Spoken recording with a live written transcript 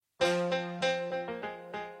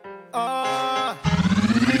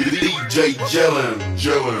DJ Jellin.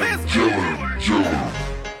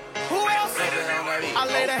 Who else? I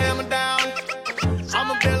lay the hammer down.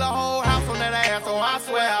 I'ma build a whole house on that ass, so I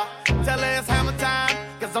swear. Tell her it's hammer time,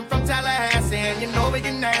 cause I'm from Tallahassee, and you know we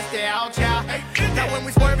get nasty out, child. Now when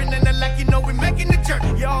we swerving in the lack, you know we making the jerk.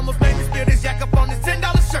 You almost made me spill this yak up on this $10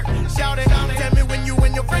 shirt. Shout it out, tell me when you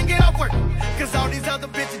and your friend get off work, cause all these other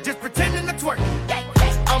bitches just pretending to twerk.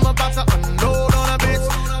 I'm about to unload on a bitch.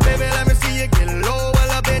 Baby, let me see you get low a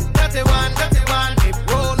little bit. Dirty one, keep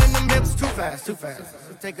rolling them hips too fast. So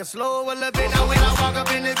take it slow a little bit. Now when I walk up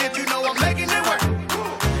in this bitch, you know I'm making it work.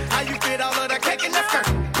 How you fit all of that cake in that skirt?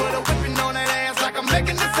 Put a whipping on that ass like I'm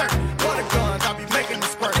making dessert. For the guns, I'll be making the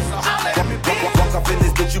squirt. So holla at me, bitch. Walk up in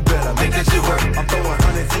this bitch, you better make that shit work. I'm throwing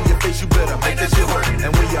hundreds in your face, you better make that shit work.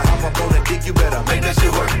 And when you hop up on the dick, you better make that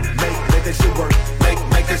shit work. Make that shit work. Make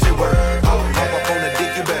that shit work. Hop up on the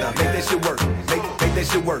dick, you better make that shit work. Make that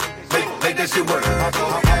shit work. Make that shit work. Hop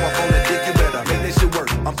up on the dick, you better make that shit work.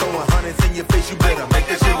 I'm throwing hundreds in your face, you better make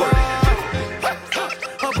that shit work.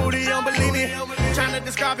 Her booty don't believe me. Trying to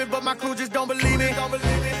describe it, but my crew just don't believe me.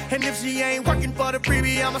 And if she ain't working for the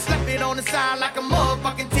freebie, I'ma slap it on the side like a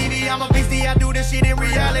motherfucking TV. I'm a beastie, I do this shit in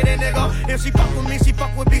reality, nigga. If she fuck with me, she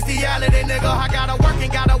fuck with bestiality, nigga. I gotta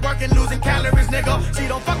work and losing calories, nigga. She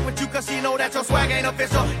don't fuck with you cause she know that your swag ain't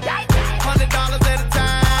official. $100 at a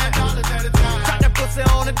time. Drop that pussy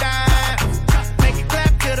on a dime. Make it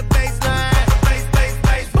clap to the baseline.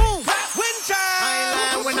 Bass, boom. Wind chime. I ain't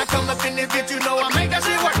lying when I come up in this bitch, you know I make that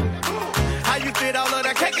shit work. How you fit all of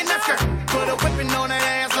that cake in that skirt? Put a whipping on that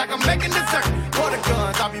ass like I'm making dessert. For the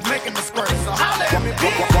guns, I'll be making the squirt. So holla at me,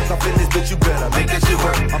 bitch. Walk up in this bitch, you better make that shit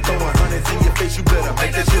work. I'm throwing hundreds in your face, you better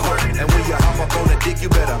make that shit work. And when you hop up on the dick, you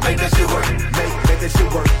better make that shit work. Make that shit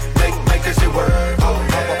work. Make that shit work. Hop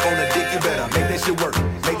up on the dick, you better make that shit work.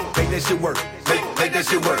 Make that shit work. Make that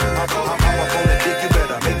shit work. Hop up on the dick, you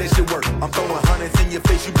better make that shit work. I'm throwing hundreds in your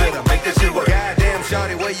face, you better make that shit work. Goddamn,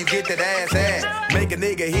 shawty, where you get that ass at? Make a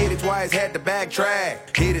nigga hit it twice, had to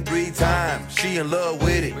backtrack. Hit it 3 times, she in love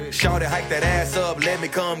with it. Shawty, hike that ass up, let me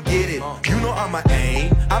come get it. You know I'ma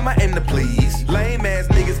aim to please. Lame ass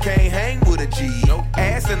niggas can't hang with a G.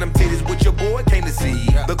 Ass and them titties with your boy came to see.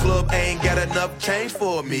 The club ain't got enough change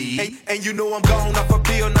for me. And you know I'm gone off a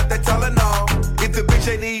pill, not that Tylenol. If the bitch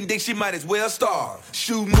ain't eating dick, she might as well starve.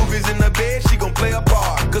 Shoot movies in the bed, she gon' play a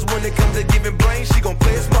part. Cause when it comes to giving brains, she gon'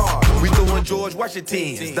 play it smart. We throwing George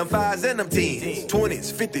Washingtons, them 5s and them 10s,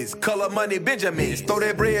 20s, 50s, color money Benjamins. Throw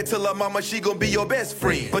that bread till her mama, she gon' be your best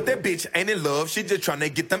friend. But that bitch ain't in love, she just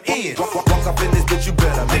tryna get them in. Walk up in this bitch, you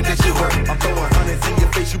better make that shit work. I'm throwing hundreds in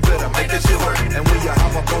your face, you better make that shit work. And when you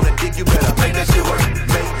hop up on the dick, you better make that shit work.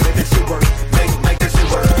 Make that shit work. Make that shit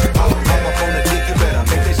work. Hop up on the dick, you better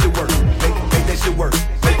make that shit work. Make that shit work.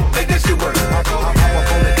 Make that shit work. Hop up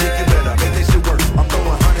on the dick, you better make that shit work. I'm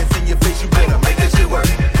throwing hundreds in your face, you better make that shit work.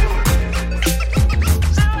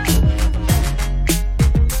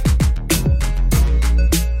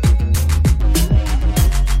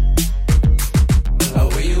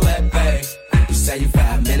 Say you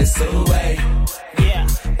 5 minutes away. Yeah.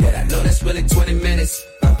 But I know that's really 20 minutes.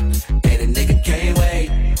 And a nigga can't wait.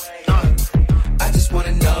 I just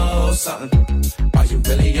wanna know something. Are you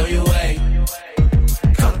really on your way?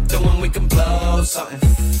 Come through and we can blow something.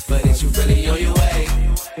 But is you really on your way?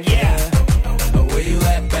 Yeah. Where you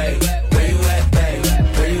at, babe? Where you at, babe?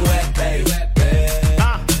 Where you at, babe?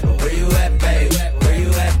 Where you at, babe? Where you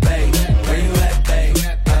at, babe? Where you at, babe?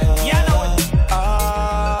 Yeah, I know it.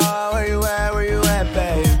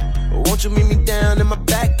 Won't you meet me down in my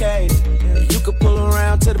back gate? You could pull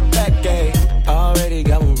around to the back gate. Already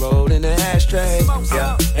got one rolled in the ashtray.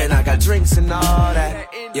 Yeah, and I got drinks and all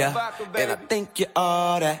that. Yeah, and I think you're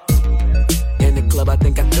all that. In the club, I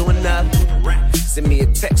think I do enough. Send me a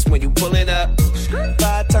text when you pulling up.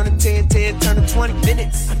 5 turn to 10, 10 turn to 20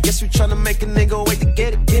 minutes. I guess you tryna make a nigga wait to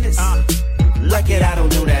get it, Guinness. Like it, I don't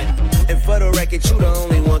do that. And for the record, you the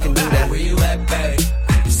only one can do that. Where you at, babe?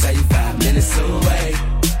 You say you 5 minutes away.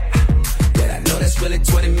 I know that's really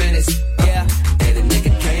 20 minutes, yeah. And a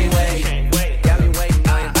nigga can't wait. Got me waiting,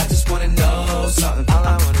 I just wanna know something. All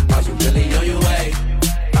I wanna know, are you really on your way?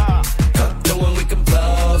 Come through and we can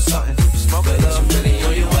blow something. Smoke it up, you really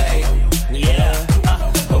on your way? Yeah.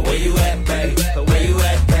 Where you at, babe? Where you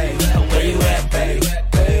at, babe? Where you at, babe?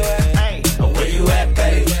 Where you at,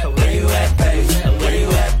 babe? Where you at, babe? Where you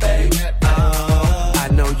at, babe? I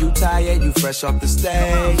know you tired, you fresh off the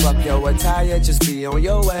stage. Fuck your attire, just be on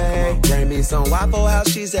your way. Bring me some Waffle House,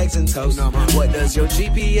 she's eggs and toast. What does your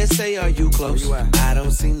GPS say? Are you close? I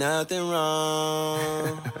don't see nothing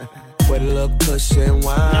wrong with a little cushion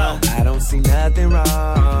wine. I don't see nothing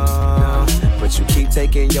wrong, but you keep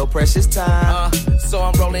taking your precious time. So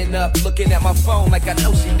I'm rolling up, looking at my phone like I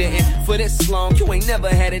know she didn't. For this long, you ain't never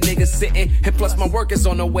had a nigga sitting. And plus my work is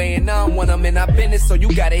on the way, and I don't want them in our business, so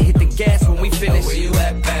you gotta hit the gas when we finish. Where you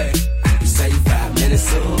at, babe? You say you 5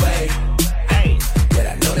 minutes away. Hey, but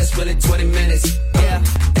I know that's really 20 minutes. Yeah,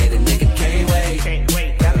 and a nigga can't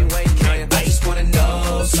wait. Got me waiting. I just wanna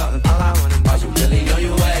know something. All I wanna know, are you really on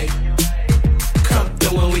your way? Come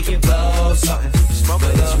through and we can blow something. Smoke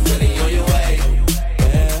it up, you really on your way?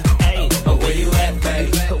 Yeah. Hey, where you at,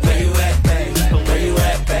 babe? Where you at, babe? Where you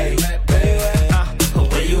at, babe?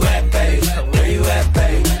 Where you at, babe? Where you at,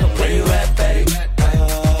 babe? Where you at, babe?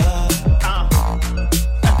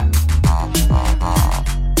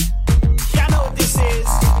 Y'all know what this is.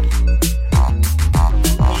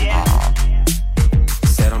 Yeah.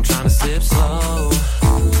 Said I'm tryna sip slow.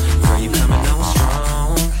 Girl, you coming on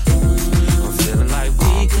strong. I'm feeling like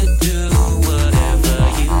we could do whatever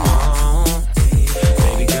you want.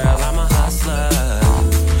 Baby girl, I'm a hustler.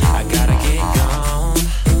 I gotta get gone.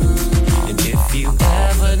 And if you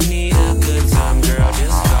ever need a good time, girl,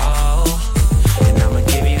 just call. And I'ma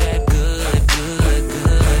give you that good, good,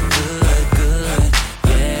 good, good, good.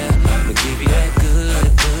 Yeah, I'ma give you that good,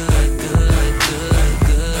 good, good, good,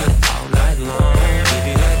 good. All night long. Give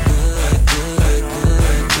you that good, good,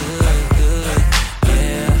 good, good, good.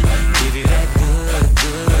 Yeah, give you that good,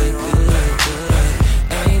 good, good, good.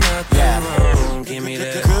 Ain't nothing wrong. Give me that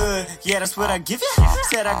Good, yeah, that's what I give you.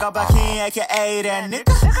 Said I go back in, aka that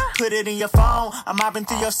nigga. Put it in your phone, I'm mobbing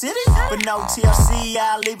through your city. But no TLC,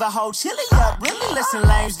 I'll leave a whole chili up. Really, listen,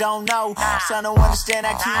 lames don't know. Son don't understand,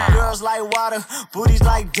 I keep girls like water, booties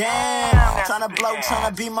like damn. Tryna blow,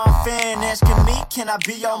 tryna be my fan. Asking me, can I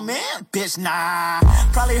be your man? Bitch, nah.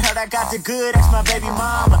 Probably heard I got the good, ask my baby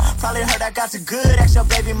mama. Probably heard I got the good, ask your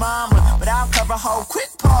baby mama. But I'll cover a whole quick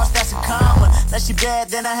pause, that's a comma. Unless she bad,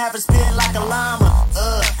 then I have her spin like a llama.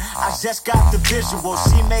 I just got the visual.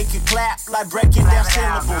 She make it clap like breaking down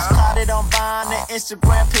syllables. Caught it on Vine and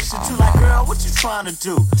Instagram picture too. Like, girl, what you trying to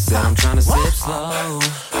do? Said I'm tryna sip slow.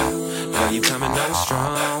 Girl, you coming on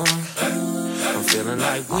strong. I'm feeling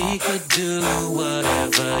like we could do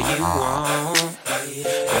whatever you want.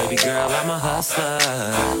 Baby girl, I'm a hustler.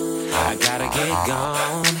 I gotta get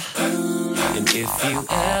gone. And if you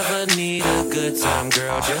ever need a good time,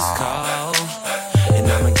 girl, just call. And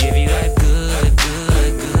I'ma give you that good,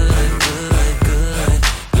 good, good, good, good.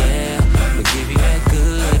 Yeah, I'ma give you that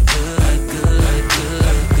good, good, good,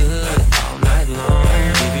 good, good. All night long.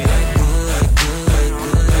 Give you that good, good,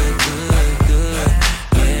 good, good, good.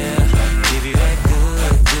 Yeah, give you that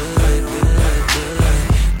good, good, good, good.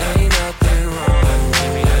 Ain't nothing wrong.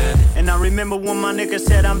 Give me that. And I remember when my nigga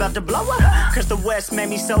said I'm about to blow up. Cause the West made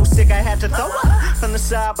me so sick I had to throw up. From the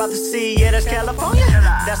side about the sea, yeah, that's California.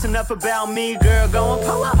 That's enough about me, girl, go and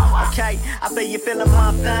pull up. Okay, I bet you feeling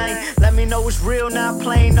my thing. Let me know it's real, not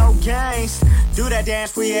playing no games. Do that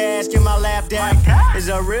dance for your ass, get my lap down. Is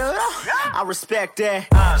that real though? I respect that.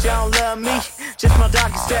 She don't love me, just my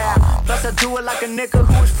doggy style. Plus I do it like a nigga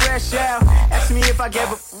who is fresh out. Ask me if I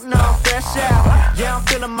gave a no, I'm fresh out. Yeah, I'm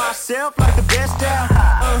feeling myself like the best out.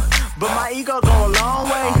 But my ego go a long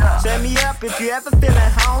way. Set me up if you ever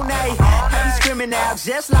feeling honey. Have you screaming out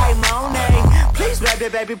just like Monet. Please, baby,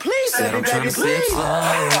 baby, please, Said I'm baby, tryna baby, sip please.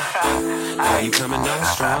 slow. Girl, you coming on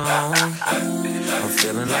strong. I'm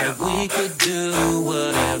feeling like we could do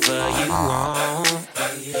whatever you want.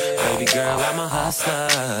 Baby girl, I'm a hustler.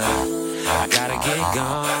 I gotta get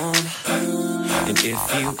gone. And if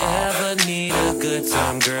you ever need a good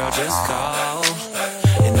time, girl, just call.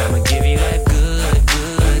 And I'ma give you that good,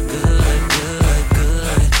 good, good, good,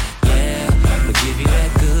 good. Yeah, I'ma give you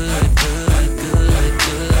that good, good, good,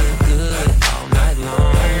 good, good. All night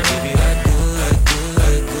long. Give you that good,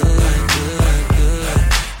 good, good, good, good.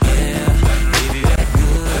 Yeah, give you that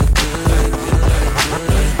good, good, good,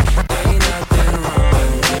 good. Ain't nothing wrong.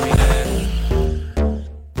 Give me that.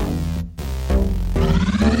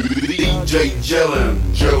 DJ Jellin.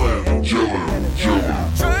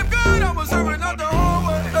 Trap good, I was serving up the whole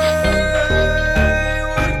way. Hey,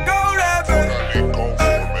 where the gold at, baby?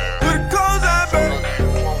 Hey, where the clothes at, baby?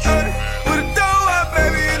 Hey, where the dough at,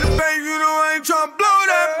 baby? In the bank, you know I ain't tryna blow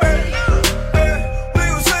that, baby. Hey, we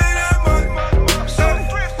gon' save that money. Hey,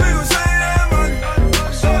 we gon' save that money.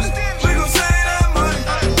 We gon' save that money.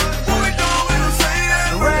 What we doing, we gon' save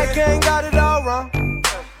that money. The Rag Gang got it all wrong.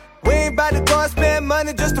 We ain't bout to go and spend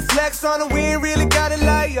money just to flex on it. We ain't really got it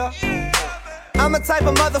like ya. I'm a type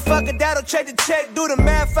of motherfucker that'll check the check, do the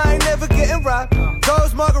math, I ain't never getting robbed.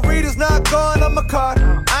 Those margaritas not going on my card.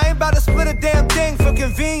 I ain't about to split a damn thing for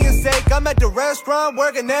convenience sake. I'm at the restaurant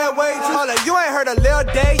working that waitress. Hold up, you ain't heard of Lil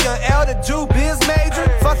Day, young L, the Jew biz major.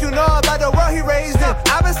 Fuck you know about the world he raised in.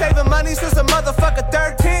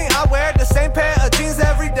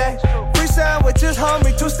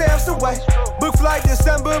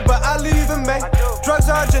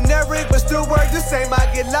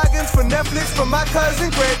 millions for Netflix from my cousin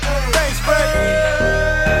Greg. Thanks, Greg.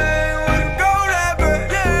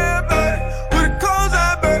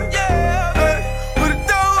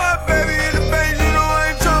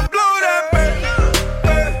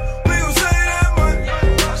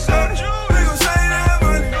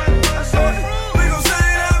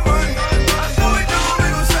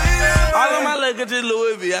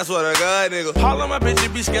 I swear to God, nigga. All of my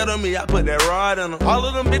bitches be scared of me, I put that rod in them. All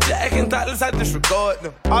of them bitches acting thoughtless, I disregard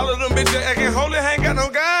them. All of them bitches acting holy, ain't got no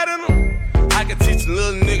God in them. I can teach a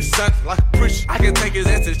little nigga something like a preacher. I can take his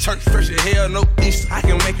ass to church, fresh as hell, no Easter. I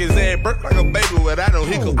can make his ass burp like a baby without no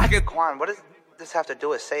hiccup. Quan, what does this have to do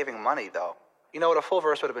with saving money, though? You know what, a full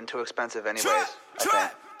verse would have been too expensive anyways. Try.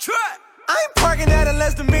 I ain't parking at a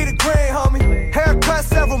less than meter green, homie. Haircut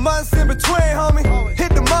several months in between, homie.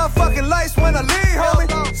 Hit the motherfucking lights when I leave, homie.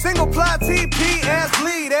 Single ply TP, ass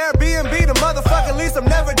bleed. Airbnb, the motherfucking lease, I'm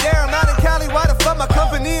never there. I'm out in Cali, why the fuck my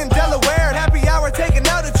company in Delaware? Happy hour taking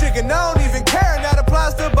out a chicken, I don't even care. And that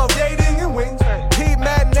applies to both dating and wings. Heat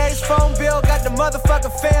matinees, phone bill, got the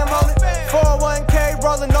motherfucking fam on it. 401k,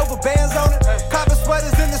 rolling over bands on it. Copper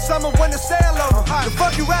sweaters in the summer when the sale over. The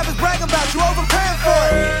fuck you rappers bragging about, you overpaying for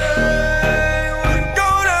it.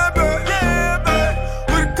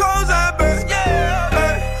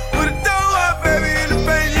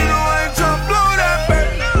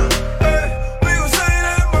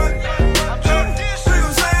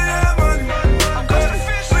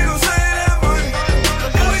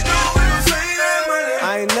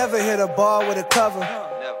 Bar with a cover,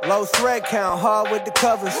 low thread count, hard with the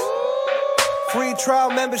covers. Free trial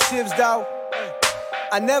memberships, dawg.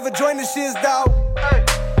 I never joined the shiz, dawg.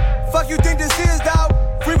 Fuck you think this is, dawg?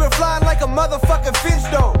 Free been flying like a motherfucking fish,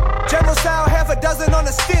 though. General style, half a dozen on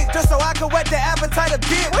a stick, just so I can whet the appetite a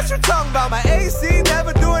bit. What you talking about? My AC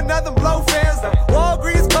never doing nothing, blow fans, though.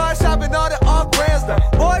 Walgreens, car shopping, all the off brands,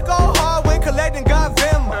 though. Boy, go hard when collecting, got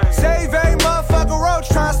Venmo. Save every motherfucker roach,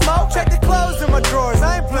 try smoke. Check the clothes in my drawers,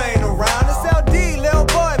 I ain't playing around. It's LD, little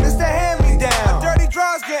boy, Mr. Hand Me Down. My dirty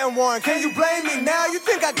drawers getting worn, can you blame me now? You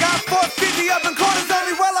think I got 450 up in quarters on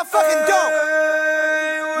me? Well, I fucking don't.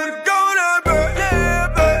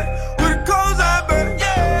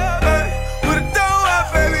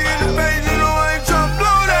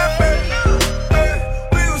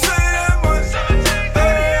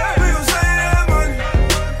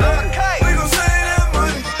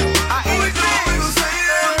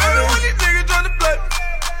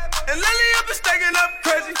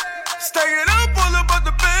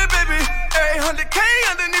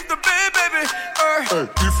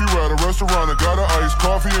 Restaurant, I got an iced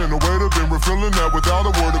coffee and the waiter been refilling that without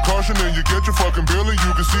a word of caution. And you get your fucking bill and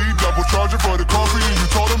you can see double charging for the coffee. And you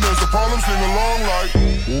told him there's a problem, sing along like,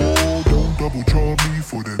 oh, don't double charge me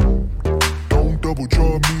for that. Don't double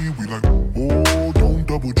charge me. We like, oh, don't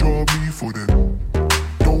double charge me for that.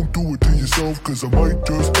 Don't do it to yourself, cause I might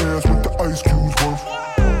just ask what the ice cube's worth.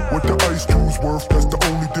 What the ice cube's worth, that's the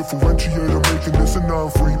only differentiator making this a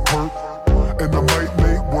non-free perk. And I might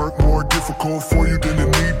make work more difficult for you than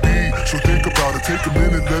it need be. So think about it, take a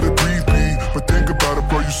minute, let it breathe, be. But think about it,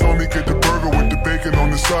 bro, you saw me get the burger with the bacon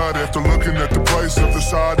on the side. After looking at the price of the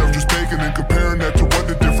side of just bacon and comparing that to what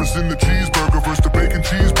the difference in the cheeseburger versus the bacon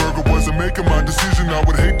cheeseburger was. And making my decision, I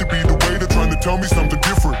would hate to be the waiter trying to tell me something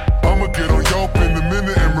different. I'ma get on Yelp in a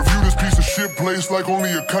minute and review this piece of shit place like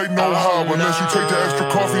only a kite know how. Unless you take the extra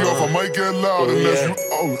coffee off, I might get loud. Unless you,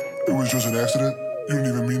 oh, it was just an accident. You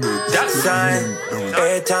didn't even mean that. That sign,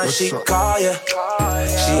 every time she call you,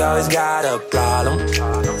 she always got a problem.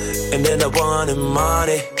 And then the one in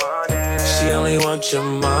money, she only wants your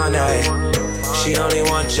money. She only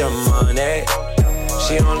wants your money.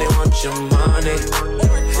 She only wants your money.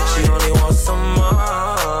 She only wants some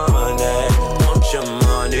money. Want your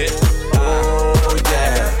money. Oh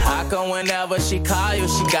yeah. How come whenever she call you,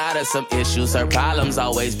 she got her some issues? Her problems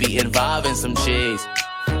always be involving some cheese.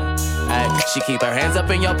 Ay, she keep her hands up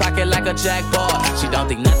in your pocket like a jackpot. She don't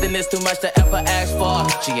think nothing is too much to ever ask for.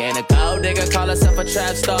 She ain't a gold digger, call herself a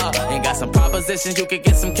trap star. Ain't got some propositions you could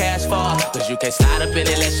get some cash for. Cause you can't slide up in it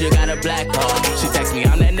unless you got a black card. She text me,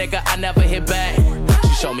 I'm that nigga, I never hit back.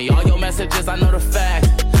 She show me all your messages, I know the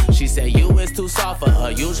fact. She said you is too soft for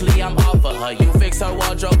her, usually I'm off for her. You fix her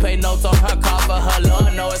wardrobe, pay notes on her car for her.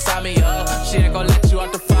 Lord know it's on me up. She ain't gon' let you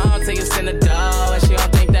off the phone till you send the dough. And she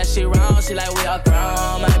don't think that she wrong, she like we all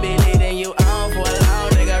grown. Might be leading you on for a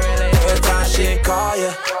long nigga, really. Every time she call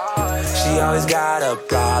you, she always got a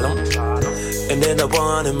problem. And then the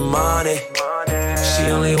one in money,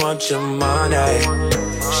 she only wants your money.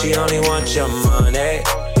 She only wants your money.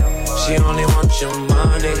 She only wants your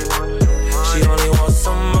money. She only wants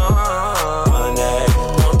some money.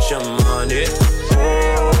 Want your money.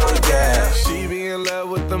 Oh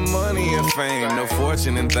the money and fame, no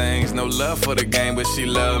fortune and things, no love for the game, but she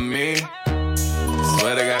love me.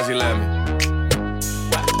 Swear to God, she love me.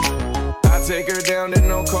 I take her down and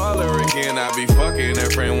don't call her again. I be fucking her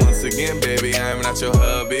friend once again, baby. I am not your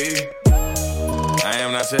hubby. I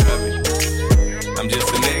am not your hubby. I'm just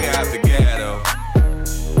a nigga out the ghetto,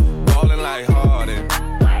 ballin' like Harden.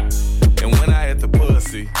 And when I hit the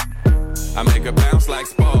pussy, I make her bounce like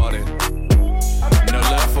Spartan. No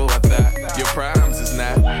love for a thought, your problems is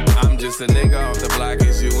not. I'm just a nigga off the block.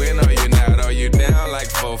 Is you in or you not? Are you down like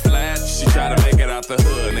 4 flat? She try to make it out the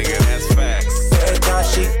hood, nigga, that's facts. Every time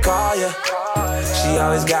she call ya, she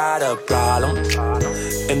always got a problem.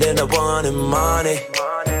 And then the one in money,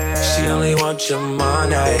 she only want your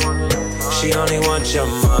money. She only want your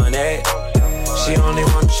money. She only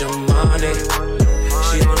want your money.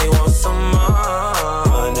 She only wants some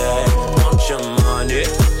money. Want your money.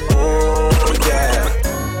 Oh yeah.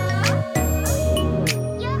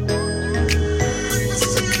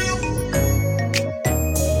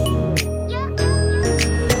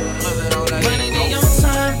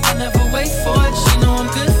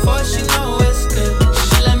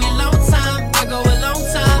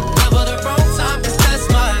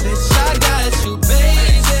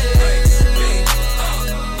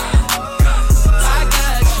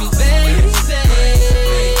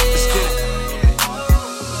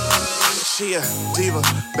 Diva,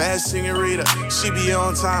 bad senorita. She be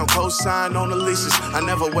on time, co-sign on the leases. I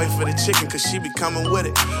never wait for the chicken, cause she be coming with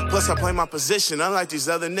it. Plus I play my position, unlike these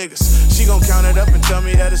other niggas. She gon' count it up and tell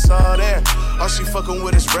me that it's all there. All she fucking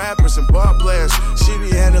with is rappers and bar players. She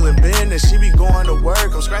be handling business, she be going to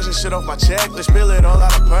work. I'm scratching shit off my checklist, spill it all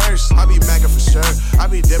out of purse. I be macking for sure, I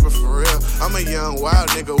be dipping for real. I'm a young wild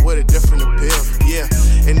nigga with a different appeal, yeah.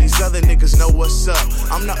 And these other niggas know what's up.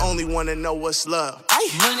 I'm the only one that know what's love.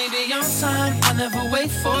 Money be on time, I never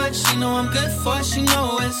wait for it. She know I'm good for it, she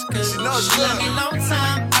know it's good. She let me long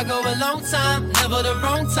time, I go a long time. Never the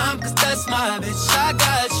wrong time, cause that's my bitch. I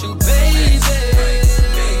got you, baby.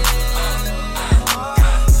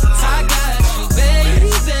 I got you, baby.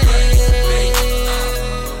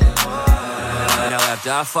 Now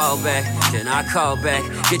after I fall back, then I call back.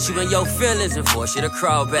 Get you in your feelings and force you to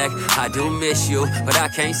crawl back. I do miss you, but I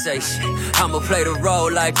can't say shit. I'ma play the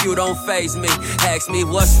role like you don't faze me. Ask me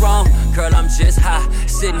what's wrong, girl, I'm just high.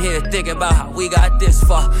 Sitting here thinking about how we got this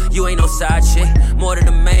far. You ain't no side chick, more than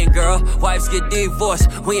the main girl. Wives get divorced,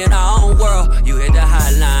 we in our own world. You hit the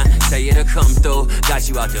hotline, tell you to come through. Got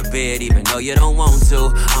you out the bed even though you don't want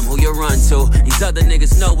to. I'm who you run to, these other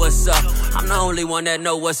niggas know what's up. I'm the only one that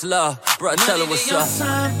know what's love. Bruh, tell her what's up.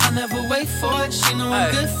 Time, I never wait for it. She know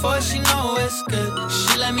I'm good for it, she know it's good.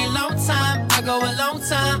 She let me long time, I go a long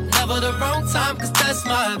time. Never the wrong time, cause that's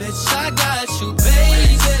my bitch. I got you,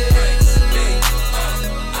 baby.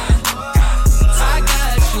 I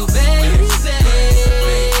got you, baby.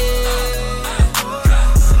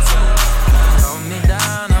 Hold me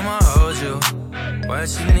down, I'ma hold you. What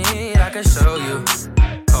you need, I can show you.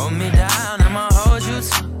 Hold me down, I'ma hold you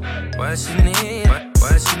too. What you need,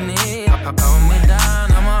 what you need. Hold me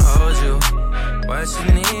down, I'ma hold you. What you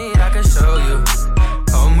need, I can show you.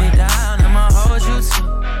 Hold me down, I'ma hold you too.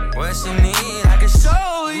 What you need, I can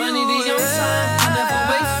show you. Money be on time, I never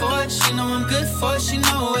wait for it. She know I'm good for it, she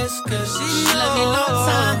know it's good. She let me long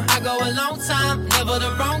time, I go a long time. Never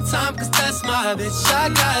the wrong time, cause that's my bitch. I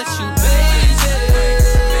got you, baby.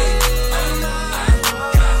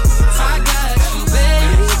 I got you, baby.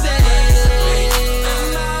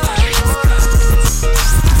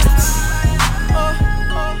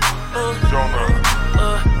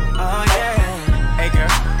 Oh yeah, hey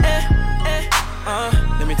girl,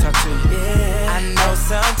 let me talk to you. Yeah. I know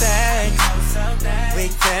something we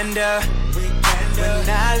can do when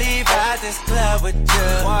I leave out this club with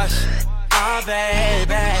you. Wash. Oh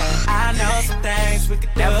baby, I know some things we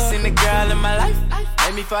could do. Never seen a girl in my life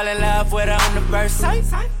made me fall in love with her on the first sight.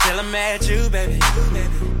 Till I met you, baby.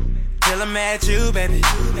 Till I met you, baby.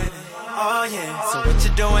 Oh yeah, so what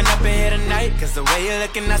you doing up in here tonight? Cause the way you're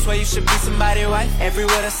looking, I swear you should be somebody's wife. Every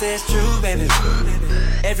word I say is true, baby.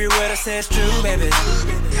 Every word I say is true, baby.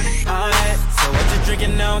 Oh yeah, so what you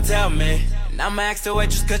drinking, don't tell me. And I'ma ask the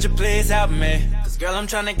waitress, could you please help me? Cause girl, I'm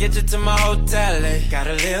tryna get you to my hotel, eh? Got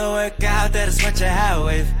a little workout that'll sweat your hat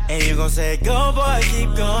with. And you gon' say, go boy,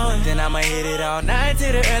 keep going. Then I'ma hit it all night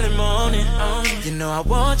till the early morning. You know I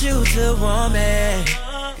want you to want me.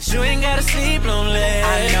 Cause you ain't gotta sleep lonely.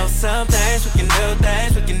 I know some things we can do,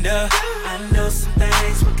 things we can do. I know some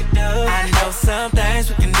things we can do. I know some things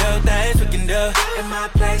we can do, things we can do. In my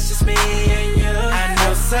place, just me and you. I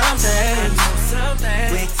know some things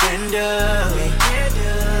we can do.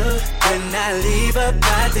 When I leave up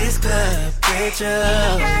at this club with you,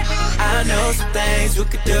 I know some things we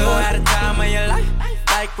could do at a time of your life.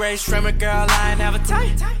 Like race trimmer, girl, I ain't never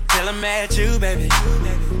tight. Till I met you, baby.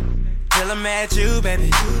 Till I met you, baby.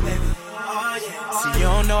 See, you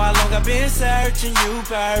don't know how long I've been searching. You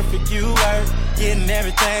perfect, you worth getting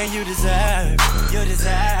everything you deserve. You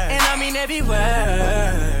deserve, and I mean every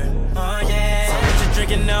word. Oh yeah. So what you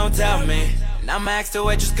drinking, don't tell me. And I'ma ask the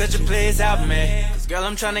waitress, could you please help me? Cause girl,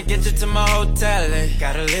 I'm tryna get you to my hotel.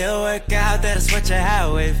 Got a little workout that I sweat your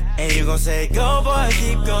hat with. And you gon' say, go boy,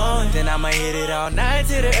 keep going. Then I'ma hit it all night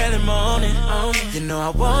till the early morning. You know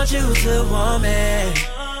I want you to want me.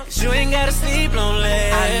 Cause you ain't gotta sleep lonely.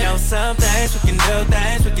 I know some things we can do,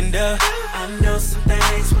 things we can do. I know some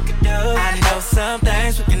things we can do. I know some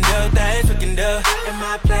things we can do, things we can do. In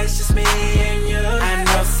my place, just me and you. I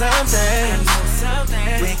know some things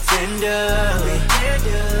we can do.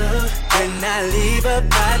 When I leave up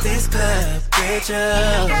by this club with you,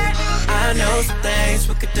 I know some things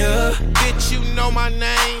we could do. Bitch, you know my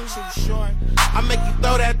name. I make you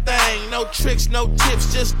throw that thing. No tricks, no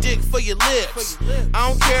tips, just dick for your lips. I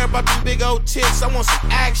don't care about them big old tits, I want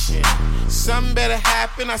some action. Something better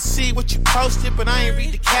happen. I see what you posted, but I ain't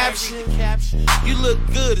read the caption. You look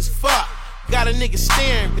good as fuck. Got a nigga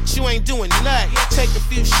staring, but you ain't doing nothing. Take a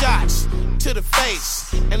few shots to the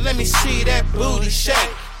face and let me see that booty shake.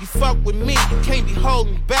 You fuck with me, you can't be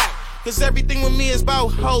holding back. Cause everything with me is about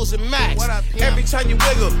hoes and max. Every time you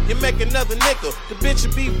wiggle, you make another nickel. The bitch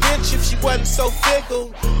would be rich if she wasn't so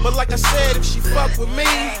fickle. But like I said, if she fuck with me,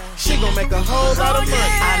 she gon' make a whole lot of money.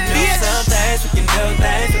 I know some things we can do,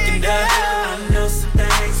 things we can do. I know some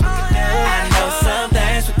things we can do. I know some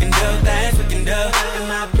things we can do, things we can do. In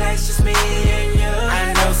my place, just me and you. I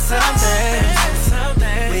know some things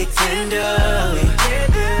we can do.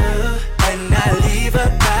 When I leave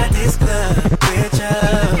up by this club with you,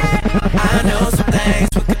 I know some things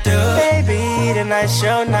we could do. Baby, tonight's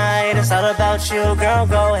your night. It's all about you, girl.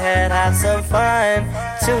 Go ahead, have some fun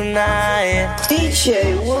tonight.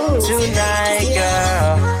 DJ Wolf. Tonight,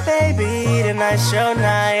 girl. Baby, tonight's your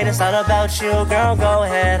night. It's all about you, girl. Go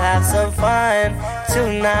ahead, have some fun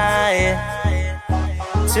tonight.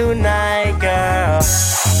 Tonight, girl.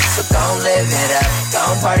 So gon' live it up.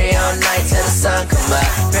 Gon' party all night till the sun come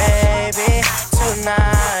up. Baby,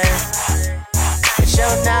 tonight. It's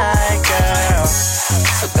your night, girl.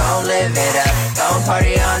 So gon' live it up. Gon'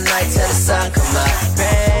 party all night till the sun come up.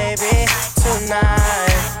 Baby, tonight.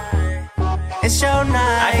 It's your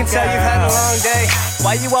night. I can tell you've had a long day.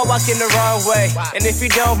 Why you all walking the wrong way? And if you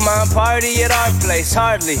don't mind, party at our place.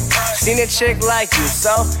 Hardly seen a chick like you,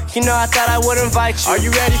 so you know I thought I would invite you. Are you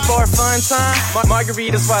ready for a fun time?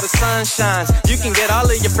 Margaritas while the sun shines. You can get all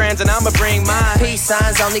of your friends and I'ma bring mine. Peace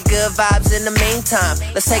signs, only good vibes in the meantime.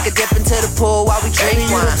 Let's take a dip into the pool while we drink Baby,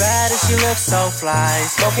 wine. you the baddest, you look so fly.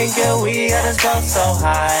 Smoking good weed, got us both so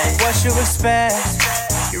high. What you expect?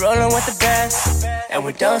 You're rolling with the best, and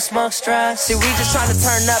we don't smoke stress. See, we just tryna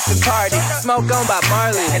turn up and party. Smoke on by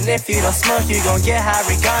Marley. And if you don't smoke, you gon' get high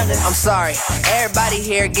regardless. I'm sorry, everybody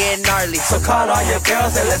here getting gnarly. So call all your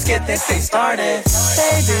girls and let's get this thing started.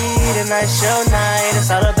 Baby, tonight's your night. It's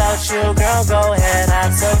all about you, girl. Go ahead,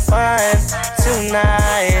 have some fun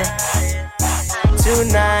tonight.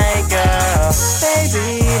 Tonight, girl.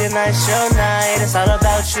 Baby, tonight's your night. It's all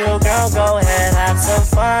about you, girl. Go ahead, have some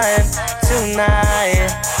fun tonight.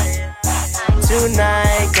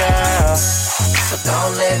 Tonight, girl. So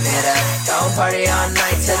gon' live it up. Gon' party all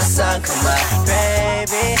night till the sun come up.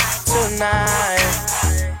 Baby, tonight.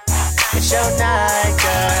 It's your night,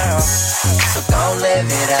 girl. So gon' live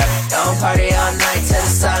it up. Gon' party all night till the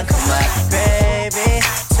sun come up. Baby,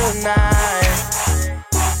 tonight.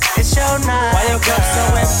 It's your night. Why your cup so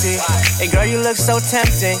empty? Hey girl, you look so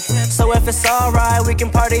tempting. So if it's alright, we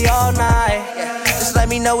can party all night. Just let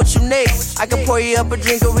me know what you need. I can pour you up a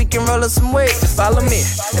drink or we can roll up some weed. Just follow me,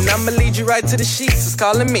 and I'ma lead you right to the sheets. It's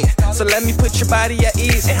calling me, so let me put your body at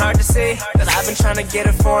ease. Ain't hard to see that I've been trying to get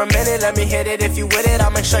it for a minute. Let me hit it if you with it.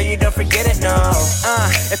 I'll make sure you don't forget it. No,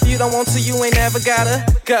 if you don't want to, you ain't never gotta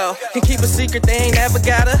go. Can keep a secret, they ain't never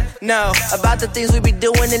gotta know about the things we be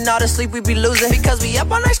doing and all the sleep we be losing because we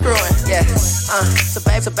up all night screwing. Yeah,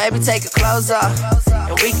 so baby, take your clothes off,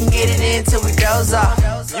 and we can get it in till we doze off.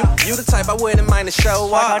 You the type I wouldn't mind to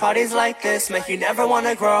show off. Parties like this make you never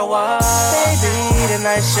wanna grow up. Baby,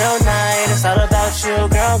 tonight's your night. It's all about you,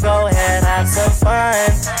 girl. Go ahead, have some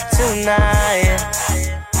fun tonight.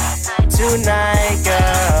 Tonight,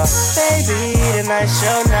 girl. Baby, tonight's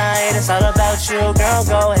your night. It's all about you, girl.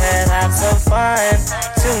 Go ahead, have some fun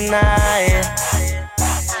tonight.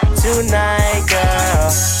 Tonight,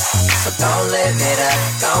 girl. So gon' live it up.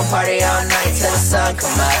 Gon' party all night till the sun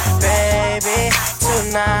come up. Baby,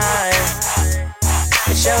 tonight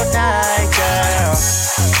it's your night, girl.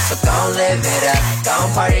 So gon' live it up.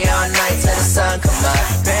 Gon' party all night till the sun come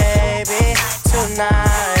up. Baby,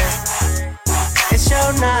 tonight it's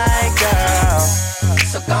your night, girl.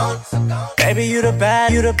 So gon', baby, you the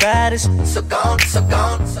baddest. So gon'.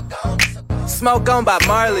 Smoke on by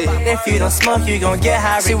Marley. If you don't smoke, you gon' get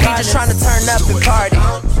high. See, we just tryna turn up and party.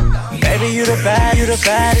 Baby, you the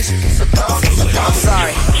baddest. So gon'. I'm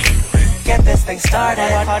sorry. Get this thing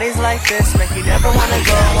started. Parties like this make you never wanna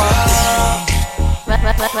go home.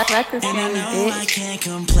 And I know I can't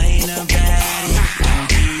complain about it. Don't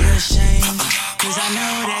be ashamed, cause I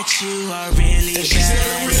know that you are really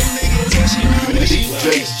bad.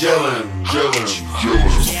 DJ Jellin.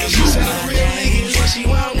 Yeah, she said a real nigga is what she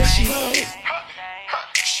want, what she want.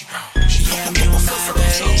 Yeah, I'm doing my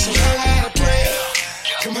best. So holla at a player.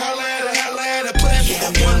 Come holla at a player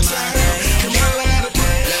for one time. Come holla at a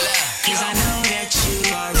player. Cause I know that you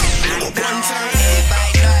are really bad. One time.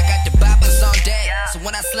 Everybody know I got the boppers on deck. So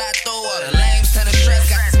when I slide through, all the lames turn to stress.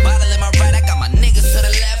 Got this bottle in my right, I got my niggas to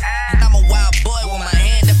the left. And I'm a wild boy with my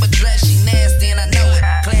hand up a dress. She nasty and I know it.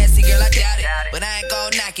 Classy girl, I doubt it. But I ain't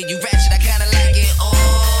gon' knock it. You ratchet, I kinda like it. Oh,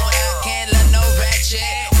 but I can't let no ratchet.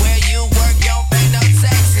 Where you work, you don't pay no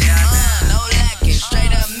taxes. No lacking,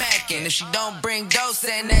 straight up macking. If she don't bring dough,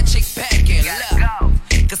 send that chick packing. Look.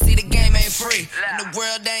 Cause see the game ain't free, and the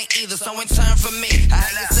world ain't either, so in turn for me, I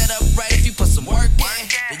had it set up right if you put some work in.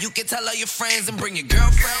 Then you can tell all your friends and bring your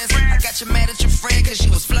girlfriends. I got you mad at your friend cause she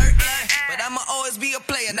was flirting, but I'ma always be a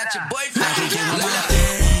player, not your boyfriend. I can do my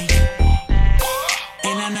thing,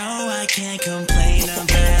 and I know I can't complain about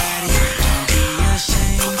it. Don't be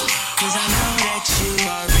ashamed, cause I know that you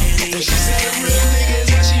are really bad. She said a real nigga is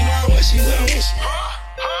what she want, what she want.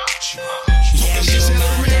 Yeah, she said a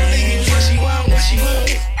real nigga is what she want, what she want.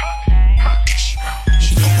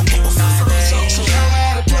 Yeah, I'm doing my best. So holla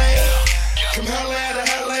at a player. Come holla at a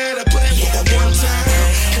player for one time.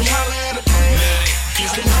 Come holla at a player.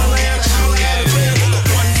 Come holla at a player for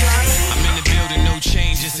one time. I'm in the building, no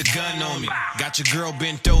change, just a gun on me. Got your girl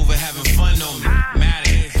bent over, having fun on me. Mad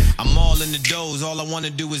at it. I'm all in the doze, all I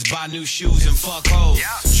wanna do is buy new shoes and fuck hoes.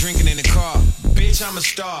 Drinking in the car, bitch, I'm a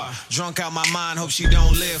star. Drunk out my mind, hope she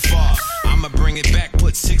don't live far. I'ma bring it back,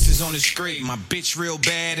 put sixes on the straight. My bitch real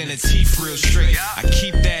bad and her teeth real straight. I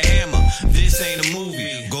keep that hammer, this ain't a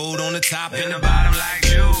movie. Gold on the top and the bottom like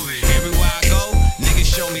jewelry. Everywhere I go,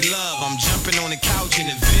 niggas show me love. I'm jumping on the couch in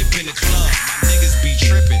the VIP in the club. My niggas be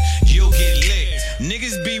tripping, you'll get licked.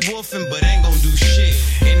 Niggas be woofing, but ain't gon' do shit.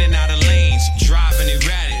 In and out of lanes, driving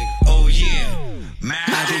erratic. Oh yeah, man,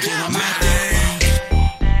 I can do my thing,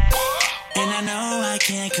 and I know I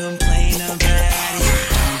can't complain about it.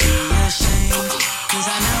 Don't be ashamed, cause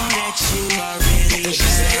I know that you are really bad. She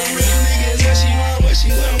said a real nigga is what she want, what she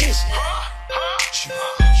want.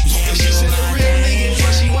 Yeah, she said a real nigga is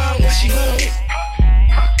what she want, what she want.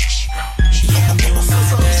 Yeah, I'm doing my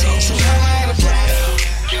best. So holla at a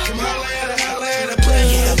player. Come holla at a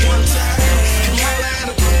player for one time. Come holla at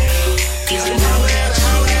a player. Come holla at a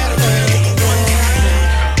player for one time.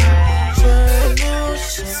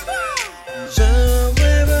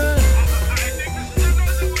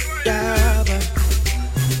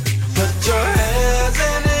 Put your hands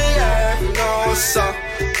in the air, you know what's up.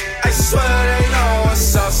 I swear they know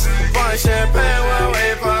what's up. Fun champagne when we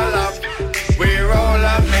pull up. We roll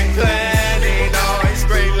up, make plenty noise.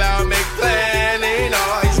 Great loud, make plenty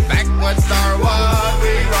noise. Backwards are what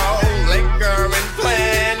we roll. Liquor and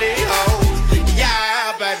plenty hoes.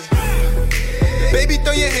 Yeah, baby. Baby,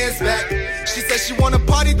 throw your hands back. She said she wanna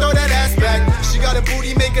party, throw that ass back. She got a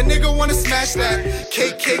booty, make a nigga wanna smash that.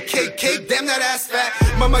 Cake, damn that ass fat.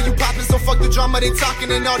 Mama, you poppin', so fuck the drama, they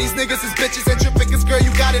talkin'. And all these niggas is bitches and trippin', girl,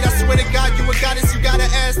 you got it. I swear to God, you a goddess. You got an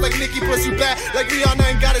ass like Nicki, plus you bad like Rihanna,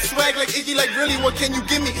 and got a swag like Iggy. Like really, what can you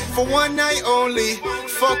give me for one night only?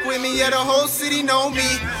 Fuck with me, yeah, the whole city know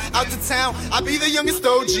me. Out to town, I be the youngest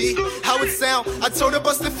OG. How it sound? I told her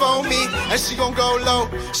bust it for me, and she gon' go low.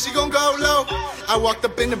 She gon' go low. I walked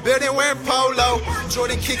up in the building wearing polo.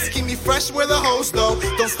 Jordan kicks keep me fresh where the hoes though.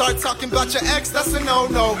 Don't start talking about your ex, that's a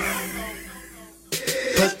no-no.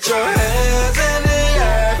 Put your hands in the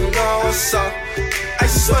air, you know what's up. I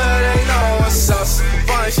swear they know what's up.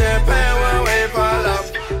 Fun champagne when we pull up.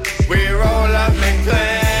 We roll up, make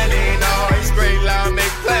plenty noise. Great loud,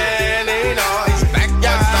 make plenty noise.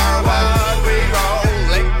 Backwards are what we roll.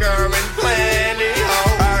 Liquor and plenty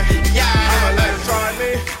hoes. Yeah,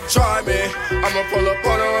 try me. I'ma pull up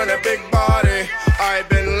on her in a big body. I've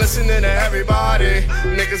been listening to everybody.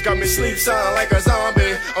 Niggas niggas got me sleep sound like a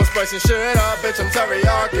zombie. I'm spicing shit up, bitch, I'm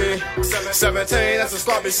teriyaki. 17, that's a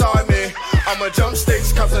slot beside me. I'ma jump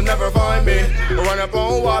sticks, cops will never find me. Run up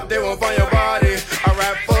on WAP, they won't find your body. I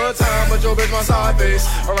rap full time, but your bitch my side piece.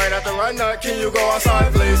 Alright after right nut, can you go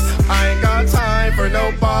outside please? I ain't got time for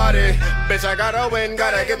nobody. Bitch, I gotta win,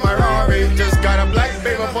 gotta get my Rari. Just got a black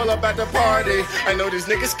baby pull up at the party. I know these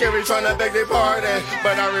niggas scary tryna beg their pardon,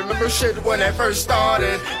 but I remember shit when it first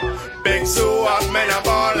started. Big zoo up, man, I'm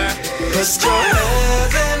ballin'. Put your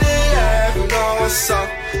hands in the air, you know what's up.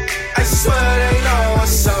 I swear they know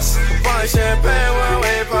what's up. Fun champagne when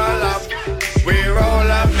we pull up. We roll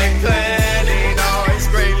up, make plenty noise.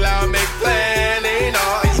 Great loud, make plenty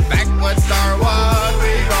noise. Backwards Star Wars,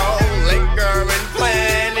 we roll liquor and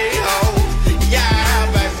plenty, oh yeah,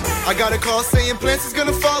 baby. I got a call saying plans is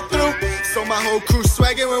gonna fall through, so my whole crew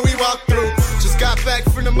swaggin' when we walk through. Just got back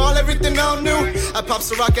from the mall, everything all new. I pop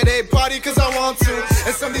some rock at a party cause I want to.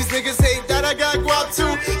 And some of these niggas hate that I got guap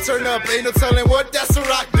too. Turn up, ain't no telling what that's a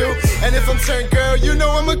rock do. And if I'm turned girl, you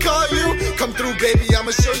know I'ma call you. Come through baby,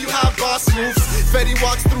 I'ma show you how boss moves. Fetty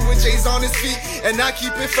walks through with J's on his feet, and I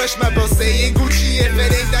keep it fresh, my bro saying Gucci. If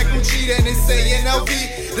it ain't that Gucci, then it's saying LV.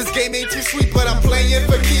 This game ain't too sweet, but I'm playing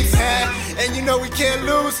for keeps, and you know we can't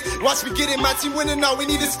lose. Watch me get it, my team winning, all we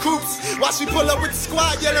need is coops. Watch me pull up with the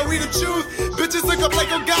squad, yeah, we the truth. Bitches look up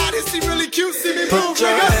like, oh God, is he really cute? See me move, Put your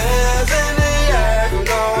hands in the air, you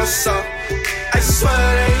know what's up. I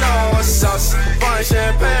swear they know what's up. Fun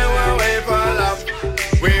champagne when we pull up.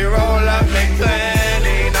 We roll up, make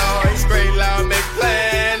plenty noise. Great loud, make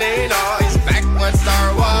plenty noise. Backwards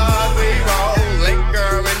Star Wars, we roll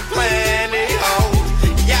liquor and plenty, oh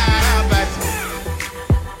yeah, baby.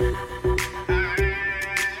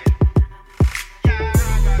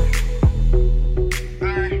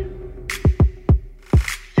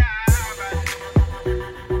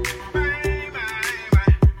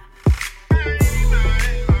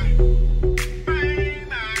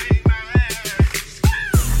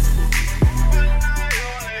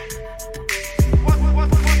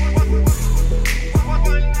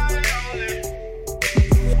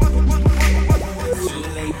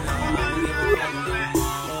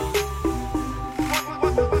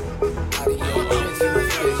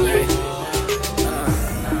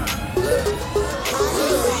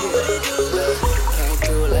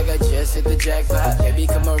 Hit the jackpot, baby,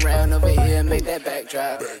 come around over here and make that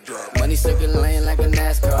backdrop. Money circulating like a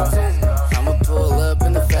NASCAR. I'ma pull up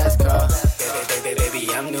in the fast car. Baby,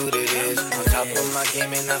 I'm new to this. On top of my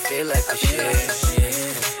game and I feel like a shit.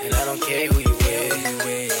 And I don't care who you with.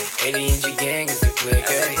 ADNG gang is the click. I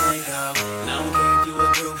don't care if you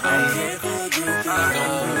a group, I'm here for a group.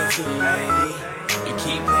 You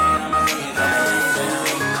keep playing on my game.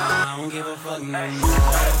 I don't give a fuck no more.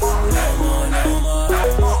 No more, no more.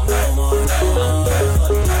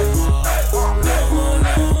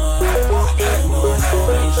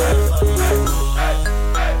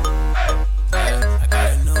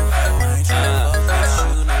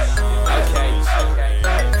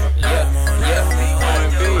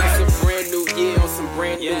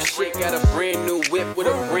 Got a brand new whip with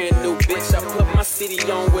a brand new bitch. I put my city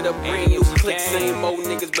on with a brand new click. Same old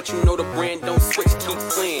niggas, but you know the brand don't switch. Keep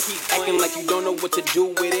playing, acting like you don't know what to do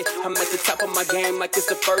with it. I'm at the top of my game like it's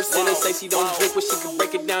the first inning. Say she don't drink, but she can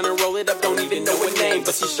break it down and roll it up. Don't even know her name,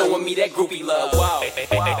 but she showing me that groupie love. Wow,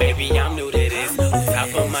 baby, I'm new to this.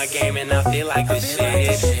 Top of my game and I feel like the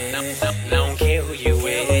shit. I don't care who you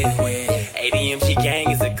with. ADMG gang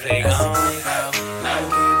is a click.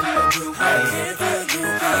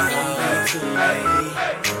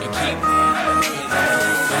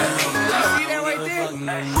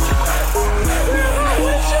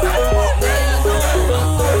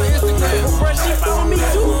 She follow me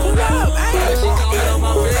too, pull up. She comment on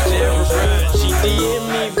my picture, she DM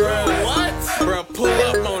me, bro. What? Bro, pull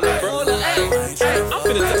up on it, bro. Hey, I'm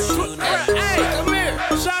finna just shoot, bro. Hey, come here,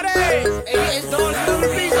 Sade. Hey, it's doing the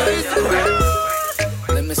beat on Instagram.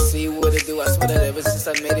 Let me see what it do. I swear that ever since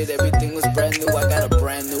I made it, everything was brand new. I got a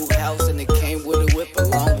brand new house and it came with a whip a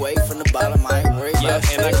long way from the bottom. I ain't worried about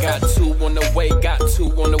shit. And I got two on the way, got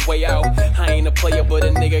two on the way out. I ain't a player, but a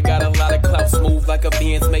nigga got a lot of clout. Smooth like a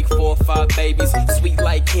Benz, make 4 or 5 babies. Sweet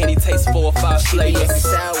like candy, taste 4 or 5 flavors. She be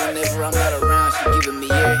sour whenever I'm not around. She giving me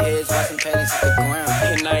airheads, watching panties hit the ground.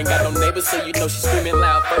 And I ain't got no neighbors, so you know she screaming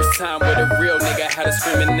loud. First time with a real nigga, had her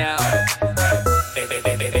screaming now.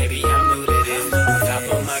 Baby, I'm new to this. Top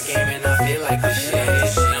of my game and I feel like the shit.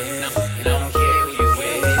 And I don't care who you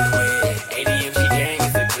with. ADMG gang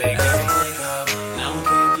is a click. I don't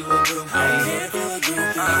care if you a group. I'm here for a group.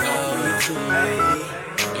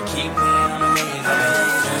 You keep playing on my niggas.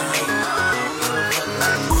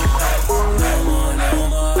 No more, no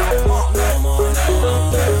more.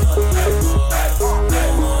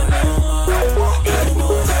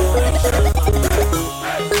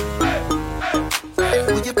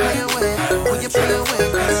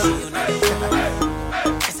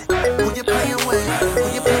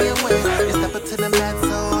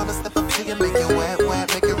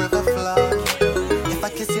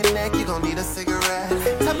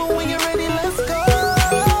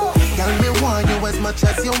 much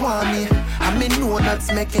as you want me. I mean, no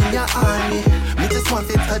that's making you horny. Me just want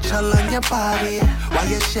to touch all on your body. Why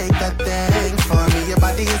you shake that thing for me? Your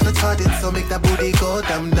body is retarded, so make that booty go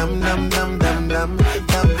dum dum dum dum dum dum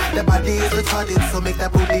dum. The body is retarded, so make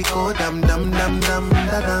that booty go dum dum dum dum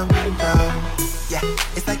dum dum. Yeah,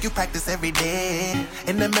 it's like you practice every day.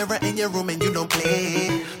 In the mirror in your room and you don't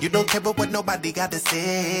play. You don't care about what nobody got to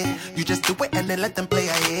say. You just do it and then let them play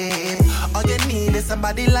ahead. All you need is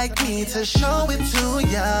somebody like me to show it to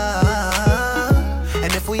ya.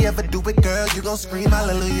 And if we ever do it, girl, you gon' scream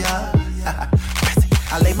hallelujah.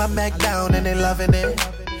 I lay my back down and they loving it.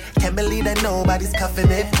 Can't believe that nobody's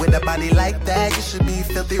cuffing it. With a body like that, you should be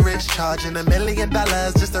filthy rich. Charging $1 million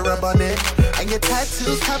just to rub on it. And your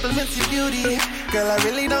tattoos compliment your beauty. Girl, I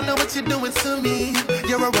really don't know what you're doing to me.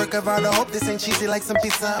 You're a work of art, I hope this ain't cheesy like some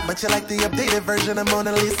pizza. But you like the updated version of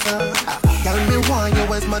Mona Lisa. Y'all me want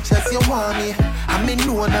you as much as you want me. I mean,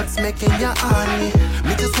 no one that's making you horny.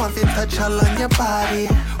 Me just want to touch all on your body.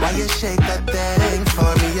 Why you shake that thing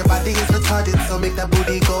for me? Your body is retarded, so make that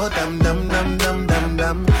booty go dum dum dum dum dum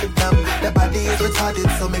dum. The body is retarded,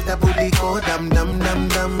 so make that booty go dum dum dum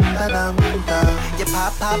dum dum dum. You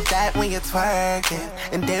pop that when you're twerking,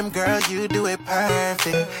 and damn girl, you do it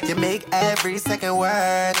perfect. You make every second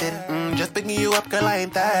worth it. Just picking you up, girl, I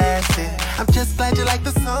ain't thirsty. I'm just glad you like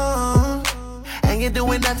the song, and you're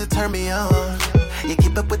doing that to turn me on. You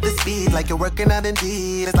keep up with the speed like you're working out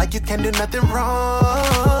indeed. It's like you can do nothing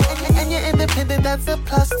wrong. And you're independent, that's a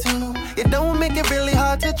plus too. It don't make it really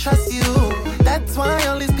hard to trust you. That's why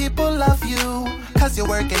all these people love you. Cause you're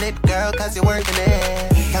working it, girl, cause you're working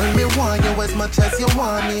it. Tell me want you as much as you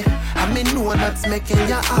want me. I mean, no one that's making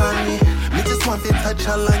you horny. Me just want to touch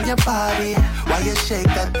all on your body. Why you shake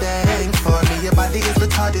that thing for me? Your body is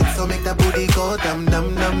retarded, so make that booty go dum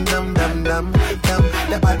dum dum dum dum dum dum.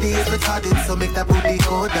 The body is retarded, so make that booty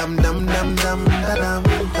go dum dum dum dum dum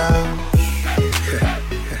dum.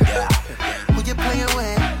 Who you playing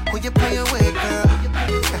with? Who you playing with, girl?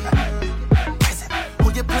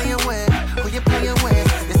 Who you playing with? Who you playing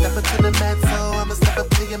with? You step up to the mat, so I'ma step up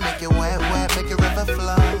to you, make it wet, wet, make it river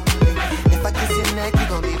flow. If I kiss your neck, you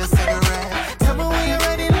gon' need a cigarette. Tell me when you're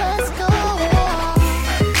ready, let's go.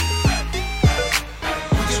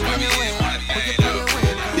 Who you playing with? Who you playing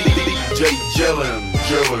with? DJ Jellin.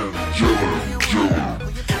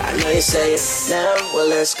 I know you say it now, well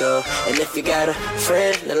let's go. And if you got a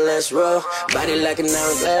friend, then let's roll. Body like an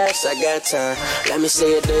hourglass, I got time. Let me see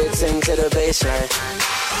you do your thing to the baseline.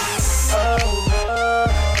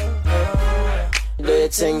 Do your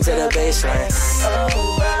thing to the baseline.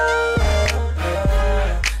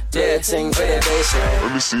 Do your thing to the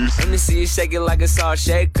baseline. Let me see you shake it like a salt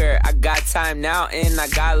shaker. I got time now and I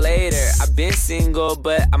got later. I've been single,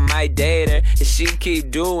 but I might date her if she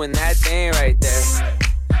keep doing that thing right there.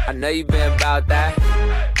 I know you been about that.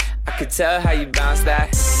 I could tell how you bounce that.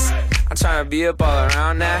 I'm tryna be up all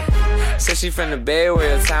around that. Said she from the Bay, where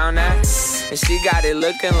your town at? And she got it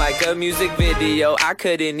looking like a music video. I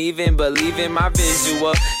couldn't even believe in my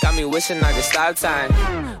visual. Got me wishing I could stop time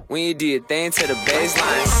when you do your thing to the baseline.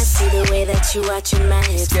 I see the way that you watching my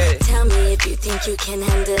hips. Tell me if you think you can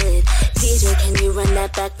handle it. DJ, can you run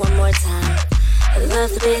that back one more time? I love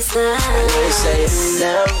the baseline. I know you say it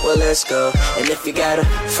now, well let's go. And if you got a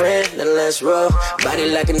friend, then let's roll. Body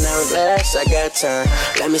like an hourglass, I got time.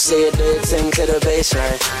 Let me see you do your thing to the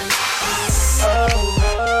baseline.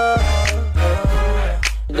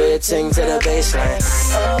 Do your thing to the baseline.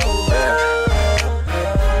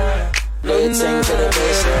 Do your thing to the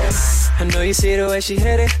baseline. I know you see the way she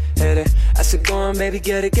hit it. I said go on baby,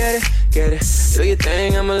 get it. Do your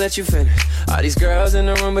thing, I'ma let you finish. All these girls in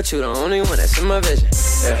the room, but you the only one that's in my vision.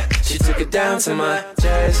 Yeah, she took it down to my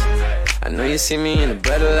chest. I know you see me in the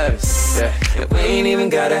better levels. Yeah, and we ain't even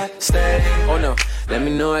gotta stay. Oh no, let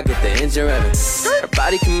me know I get the engine revving. Her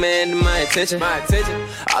body commanding my attention.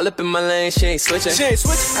 All up in my lane, she ain't switching.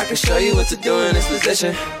 I can show you what to do in this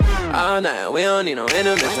position. All night, we don't need no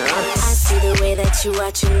intermission. I see the way that you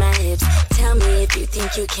watching my hips. Tell me if you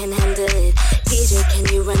think you can handle it. DJ, can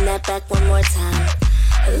you run that back one more time?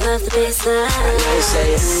 I love the baseline. I know you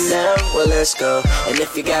say it now, well let's go. And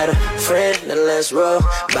if you got a friend, then let's roll.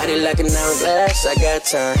 Body like an hourglass, I got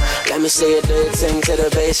time. Let me see you do your thing to the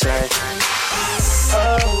baseline.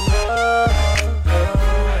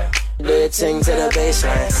 Do your thing to the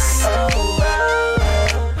baseline.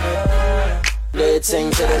 Do your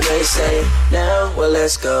thing to the baseline. Now, well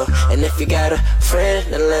let's go. And if you got a friend,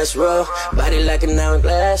 then let's roll. Body like an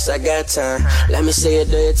hourglass, I got time. Let me see you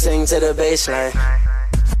do your thing to the baseline.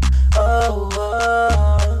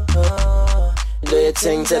 Do your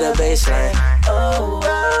thing to the baseline.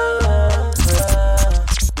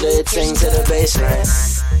 Do your ting to the baseline.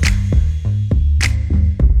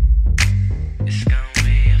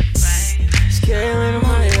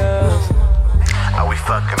 Are we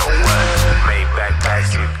fucking or what? Made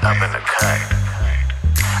backseat up in the cut.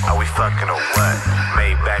 Are we fucking or what?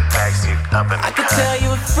 Made backseat up in the cut. I could tell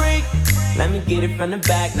you a freak. Let me get it from the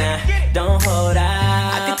back now. Don't hold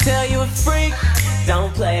out. I could tell you a freak.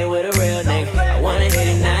 Don't play with a real nigga. I wanna hit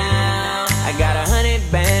it now. I got 100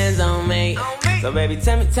 bands on me. So baby,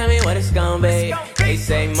 tell me what it's gonna be. They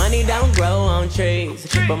say money don't grow on trees,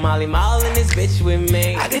 but Molly Mall in this bitch with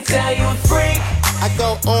me. I could tell you a freak. I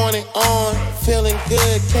go on and on, feeling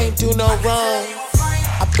good, can't do no wrong.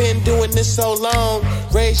 I've been doing this so long.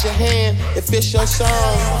 Raise your hand if it's your song.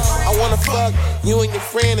 I wanna fuck you and your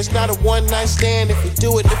friend. It's not a one night stand. If you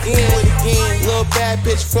do it again, Little bad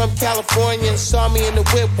bitch from California saw me in the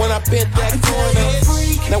whip when I bent that corner.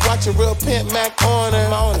 Now watch a real pimp Mac on her.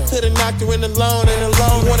 I could've knocked her in alone.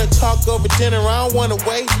 You wanna talk over dinner? I don't wanna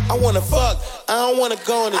wait. I wanna fuck. I don't wanna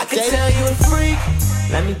go on a date. I can tell you a freak.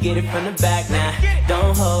 Let me get it from the back now.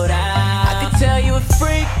 Don't hold out. I can tell you a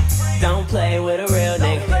freak. Don't play with a real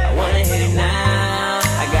nigga. I wanna hit it now.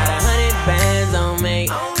 I got 100 bands on me.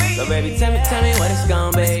 So baby, tell me what it's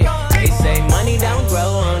gonna be. They say money don't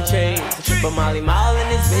grow on trees, but Molly Mall in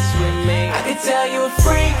this bitch with me. I can tell you a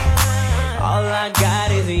freak. All I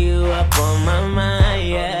got is you up on my mind,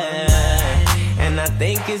 yeah. And I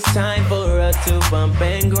think it's time for us to bump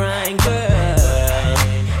and grind, girl.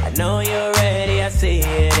 I know you're ready, I see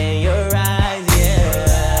it in your eyes,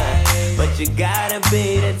 yeah. But you gotta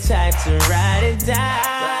be the type to ride it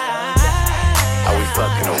down. Are we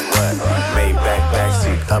fucking or what? Made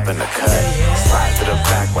backseat up in the cut. Slide to the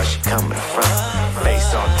back while she come in the front.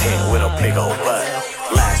 Face on 10 with a big old butt.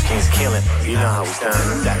 Last King's killing, you know how we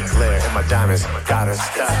done. That glare in my diamonds got her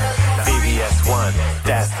stuck. BBS 1,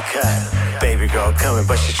 that's the cut. Baby girl coming,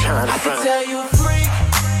 but she trying to front. I can tell you a freak.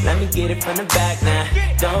 Let me get it from the back now.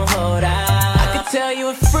 Don't hold out. I can tell you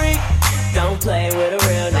a freak. Don't play with a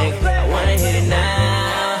real nigga. I wanna hit it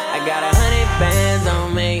now. I got 100 bands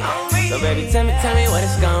on me. So baby, tell me what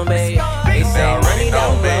it's gonna be. They say money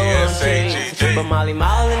don't grow on trees, but Molly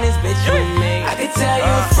Mall in this bitch with me. I can tell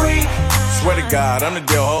you a freak. Swear to God, I'm the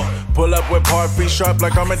deal ho. Pull up with hard feet sharp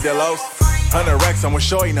like armadillos. 100 racks, I'ma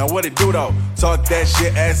show you now what it do though. Talk that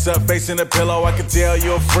shit, ass up, facing the pillow. I can tell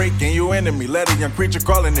you a freak and you into me. Let a young creature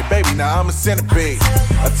crawling it, baby. Now I'm a centipede.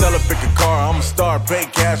 I tell her pick a car, I'm a star. Pay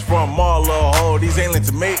cash for a mall, little hoe. These ain't linked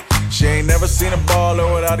to me. She ain't never seen a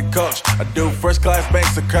baller without a coach. I do first class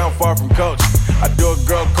banks account far from coach. I do a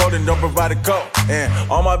girl code and don't provide a coat. And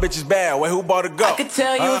all my bitches bad, wait, who bought a go? I can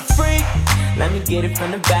tell you a freak. Let me get it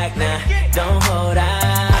from the back now. Don't hold out.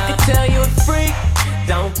 I can tell you a freak.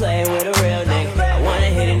 Don't play with a real nigga. I wanna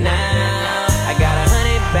hit it now. I got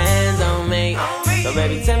 100 bands on me. So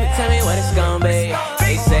baby, tell me what it's gonna be.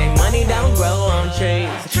 They say money don't grow on trees,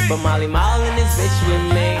 but Molly Mall in this bitch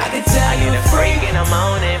with me. I can tell you a freak in the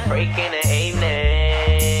morning, freak in the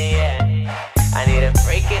evening. Yeah. I need a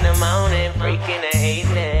freak in the morning, freak in the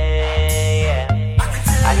evening. Yeah.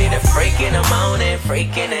 I need a freak in the morning,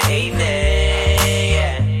 freak in the evening.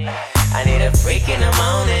 Yeah. I need a freak in the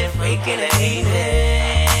morning, freak in the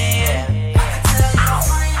evening.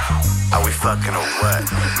 Are we fucking or what?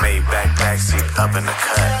 Made backseat up in the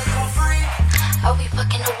cut. Are we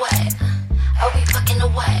fucking or what? Are we fucking or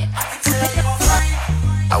what?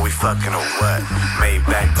 Are we fucking or what? Made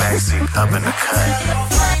backseat up in the cut.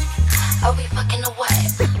 Are we fucking or what?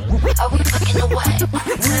 Are we fucking or what?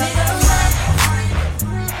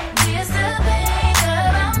 Do you still think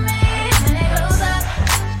about me when it goes up?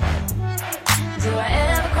 Do I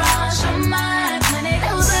ever cross your mind when it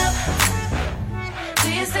goes up? Do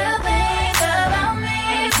you still think about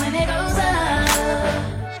me when it goes up?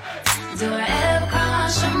 Do I ever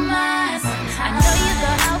cross your mind? I know you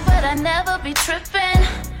go out, but I never be tripping.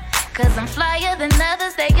 Cause I'm flyer than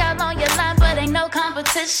others, they all on your line, but ain't no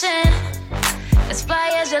competition. As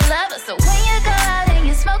fly as your lover, so when you go out and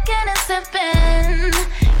you're smoking and sipping,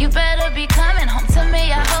 you better be coming home to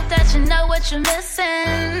me. I hope that you know what you're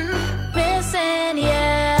missing. Missing,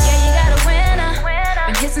 yeah. Yeah, you got a winner.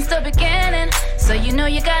 Been here since the beginning, so you know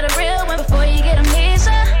you got a real one. Before you get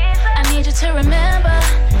amnesia, I need you to remember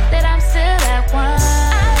that I'm still at one.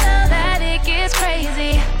 I know that it gets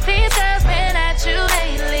crazy. These girls been at you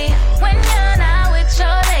lately. When you're not with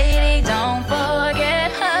your lady, don't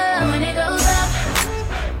forget her when it goes up.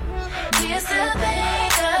 Do you still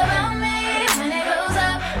think about me when it goes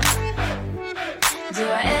up? Do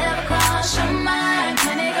I ever cross your mind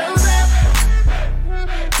when it goes up?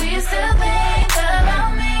 Do you still think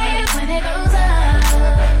about me when it goes up?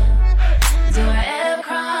 Do I ever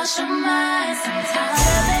cross your mind sometimes?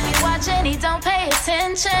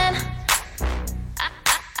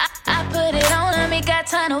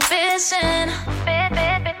 tunnel vision. I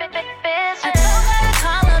don't gotta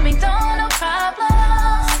call him, he don't want no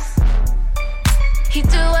problems. He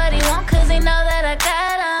do what he want cause he know that I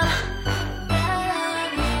got him.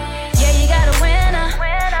 Yeah, you got a winner.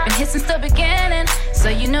 Been here since the beginning. So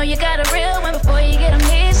you know you got a real one before you get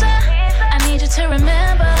amnesia. I need you to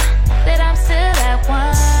remember that I'm still that one.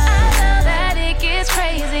 I know that it gets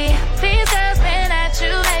crazy. These girls been at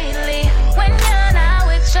you lately. When you're not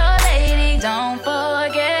with your lady, don't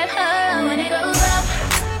forget her. When it goes up,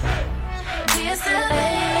 do you still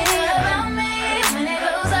think about me? When it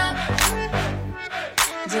goes up,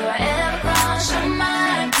 do I ever cross your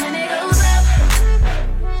mind? When it goes up,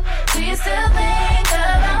 do you still think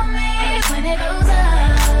about me? When it goes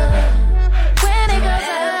up, when it goes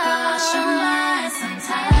up, cross your mind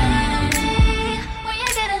sometimes. When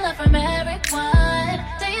you're getting love from everyone,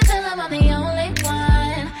 do you tell them I'm the only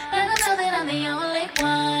one? Let them know that I'm the only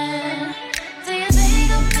one. Do you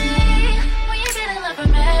think of me? When you're getting love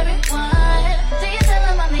from everyone, do you tell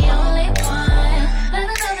them I'm the only one? Let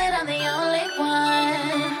them know that I'm the only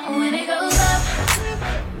one. When it goes up,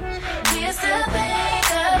 do you still think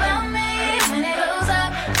about me? When it goes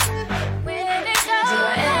up, when it goes, do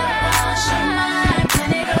I ever cross your mind? When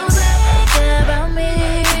it goes up, think about me.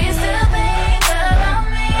 Do you still think about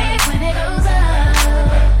me? When it goes up,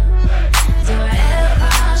 do I ever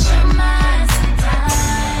cross your mind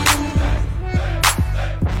sometimes?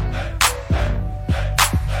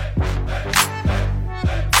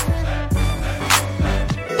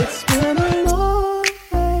 It's been a long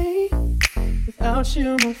day without you,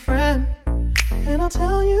 my friend. And I'll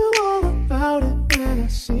tell you all about it when I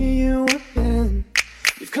see you again.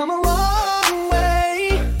 We've come a long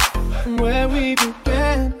way from where we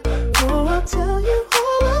began. Oh, I'll tell you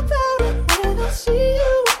all about it when I see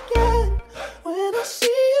you again. When I see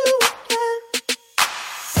you again.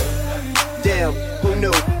 Damn, who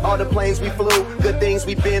knew? All the planes we flew, good things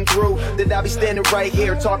we've been through. That I'll be standing right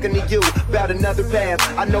here talking to you about another path.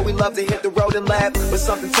 I know we love to hit the road and laugh, but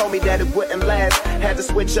something told me that it wouldn't last. Had to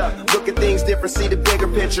switch up, look at things different, see the bigger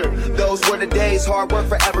picture. Those were the days, hard work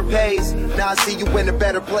forever pays. Now I see you in a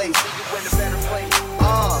better place.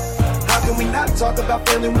 How can we not talk about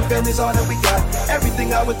family when family's all that we got?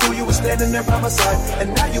 Everything I went through, you were standing there by my side.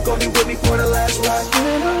 And now you gon' be with me for the last ride. It's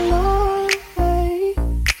been a long day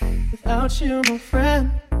without you, my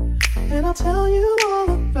friend. And I'll tell you all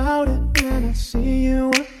about it when I see you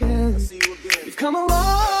again. We've come a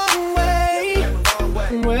long way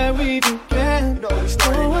from where we began.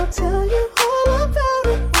 Oh, I'll tell you all about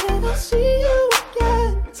it when I see you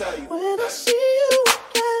again. When I see you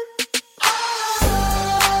again.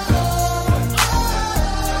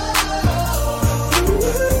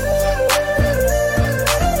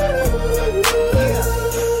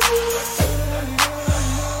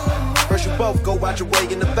 First you both go out your way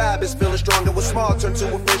and the vibe is feeling stronger. What's small turn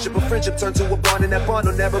to a friendship turn to a bond. And that bond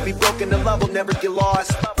will never be broken, the love will never get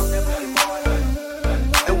lost.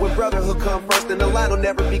 And when brotherhood come first, then the line will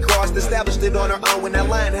never be crossed. Established it on our own when that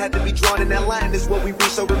line had to be drawn. And that line is what we reach,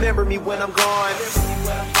 so remember me when I'm gone.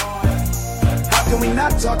 How can we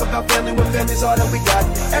not talk about family when family's all that we got?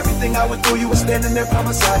 Everything I went through, you were standing there by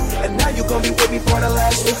my side. And now you gon' be with me for the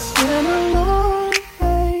last. It's been a long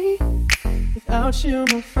day without you,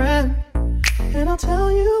 my friend. And I'll tell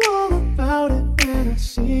you all about it when I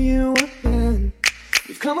see you again.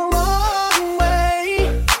 We've come a long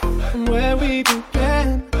way from where we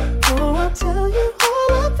began. Oh, I'll tell you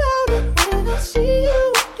all about it when I see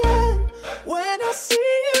you again. When I see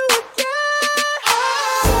you again.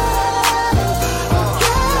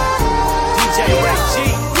 DJ Ray G,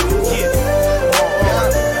 yeah.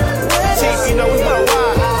 Chief, you know we worldwide.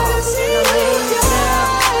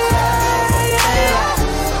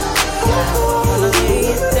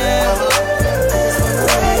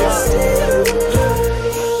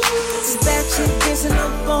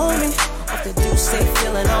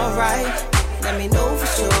 Feeling alright. Let me know for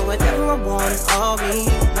sure whatever I want is all me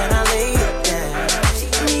when I lay it down. She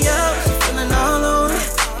hit me up, she feeling all on it.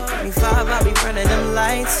 Give me 5, I'll be running them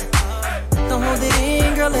lights. Don't hold it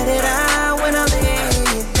in, girl, let it out when I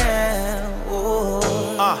lay it down.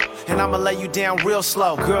 Oh. And I'ma lay you down real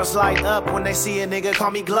slow. Girls light up when they see a nigga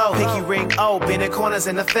call me glow. Pinky ring O, bending corners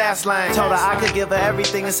in the fast lane. Told her I could give her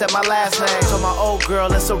everything except my last name. Told my old girl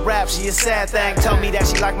it's a rap, she a sad thing. Told me that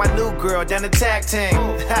she like my new girl, down the tag team.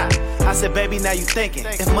 I said, baby, now you thinking.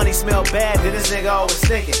 If money smell bad, then this nigga always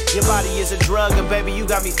thinking. Your body is a drug and baby, you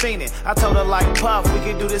got me fiending. I told her like Puff, we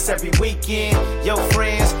can do this every weekend. Your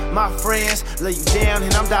friends, my friends, lay you down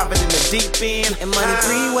and I'm diving in the deep end. And money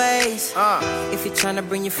 3 ways. If you're trying to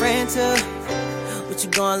bring your friend to, what you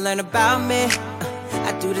gonna learn about me?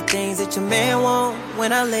 I do the things that your man won't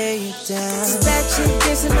when I lay it down. Is that chick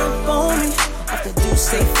dancing up on me? Off the do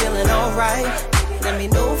say feeling alright. Let me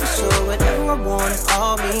know for sure whatever I want is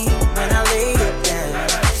all me when I lay it down.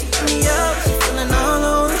 She hit me up, she feeling all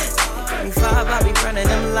on it. Give me 5, I be running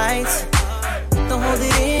them lights. Don't hold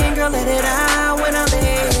it in, girl, let it out when I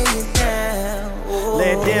lay it down. Oh.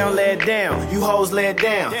 Lay it down, you hoes lay it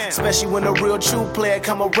down. Especially when a real true player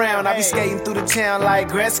come around. I be skating through the town like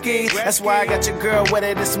Gretzky. That's why I got your girl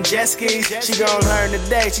wetter than some jet skis. She gon' learn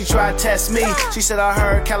today, she try to test me. She said I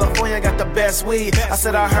heard California got the best weed. I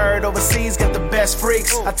said I heard overseas got the best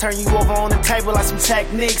freaks. I turn you over on the table like some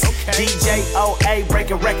techniques. DJ OA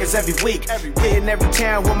breaking records every week. Hitting every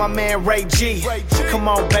town with my man Ray G. Come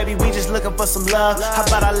on baby, we just looking for some love. How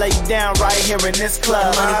about I lay you down right here in this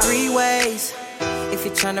club? Money 3 ways. If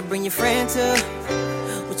you're tryna bring your friend to,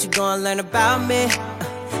 what you gonna learn about me?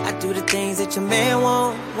 I do the things that your man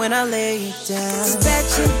won't when I lay it down. Is that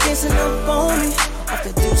chick dancing up on me? Off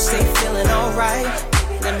the do say feeling alright.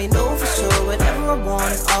 Let me know for sure whatever I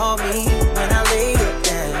want is all me when I lay it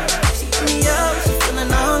down. She hit me up, she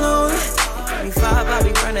feeling all on it. Give me 5, I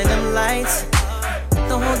be running them lights.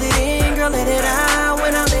 Don't hold it in, girl, let it out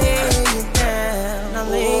when I lay it down. I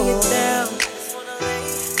lay it down,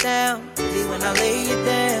 down. When I lay it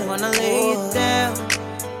down, when I lay it down,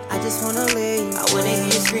 I just wanna lay it. I wanna hear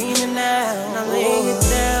you screaming now. When I lay it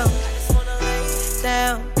down,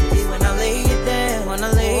 down. When I lay it down, when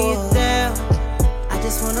I lay it down, I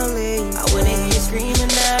just wanna lay it. I wanna hear you screaming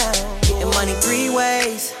now. Getting money 3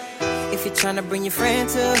 ways. If you're tryna bring your friend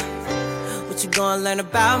to, what you gonna learn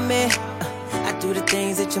about me? I do the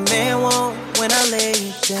things that your man won't when I lay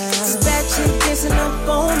it down. Is that chick dancing up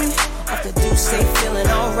on me? Off the do say feeling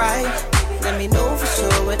alright. Let me know for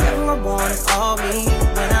sure whatever I want is all me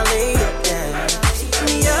when I lay it down. She hit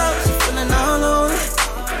me up, she feeling all on it.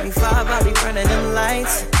 Give me 5, I be running them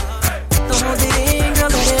lights. Don't hold it in, girl,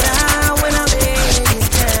 let it out when I lay it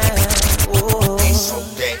down. Oh. They so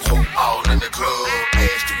that hoe all in the club.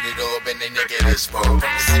 Ass shoot it up and they naked as fuck. From the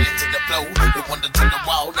city to the floor, the window to the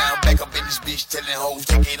wall. Now I'm back up in this bitch telling hoes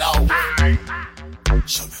take it off.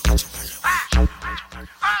 Show me what you want.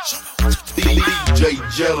 DJ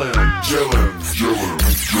Jellin.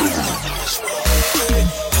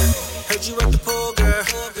 Heard you at the pool, girl.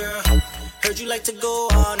 Heard you like to go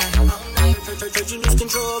all night. Heard you lose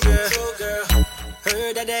control, girl.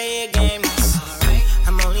 Heard that the head game is.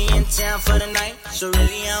 I'm only in town for the night, so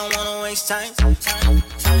really I don't wanna waste time.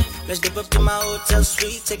 Let's dip up to my hotel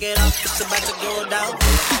suite, take it off, it's about to go down.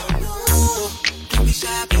 Don't be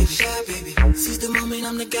shy, baby. Seize the moment,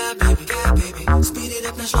 I'm the guy, baby. Speed it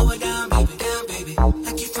up, now slow it down, baby.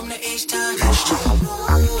 Like you from the H-time.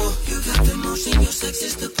 You got the motion, your sex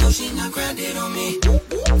is the potion, now grind it on me.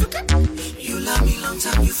 You love me long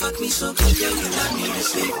time, you fuck me so good, girl, you love me to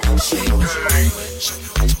sleep.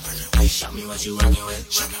 Show me what you working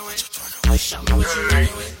with. Show me what you working with. Show me what you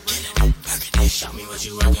working with. Show me what you working with. Show me what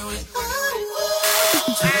you working with.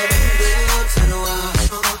 To the window, to the wall.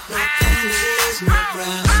 No panties, no bra.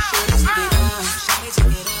 Shawty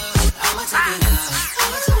take it off. I'ma take it off.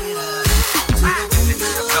 To the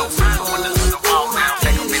window, to the wall. No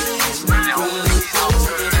panties, no bra.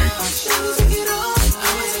 Shawty take it off.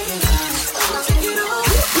 I'ma take it off.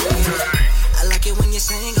 I like it when you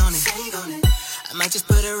sing on it. I might just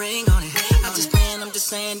put a ring on it. I'm just playing, I'm just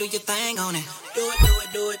saying, do your thing on it. Do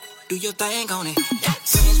it. Do your thing on it.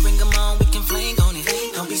 Friends, bring them on, we can fling on it.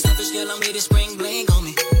 Don't be selfish, girl, I'm with a spring bling on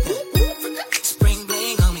me. Spring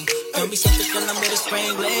bling on me. Don't be selfish, girl, I'm with a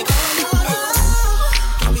spring bling on me.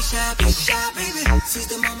 Don't be shy, baby. Seize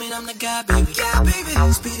the moment, I'm the guy, baby.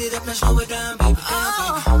 Speed it up, now slow it down, baby.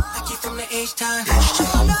 Like you from the H-time.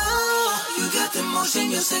 You got the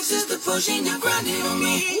motion, your sex is the potion, now grind it on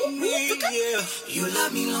me. Yeah. You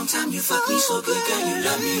love me long time, you fuck me so good, girl, you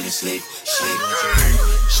love me to sleep.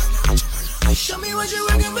 Show me what you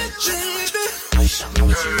working with, baby. Show me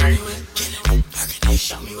what you working with.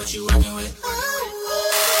 Show me what you working with. To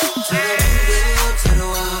the window, to the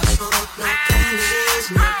wall. No panties,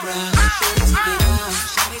 no bra.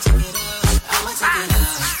 Shawty take it off. I'ma take it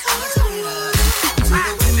off. To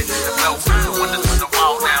the window, to the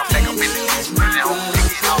wall. Now take a minute.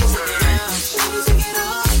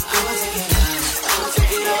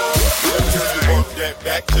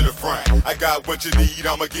 Back to the front. I got what you need,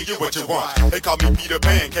 I'ma give you what you want. They call me Peter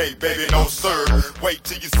Pancake, baby, no sir. Wait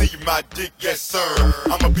till you see my dick, yes sir.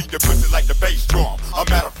 I'ma beat the pussy like the bass drum. A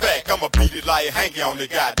matter of fact, I'ma beat it like Hanky on the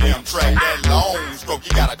goddamn track. That long stroke,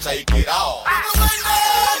 you gotta take it off.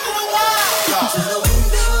 To the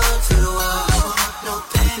window, to the wall. No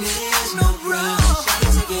panties, no bra.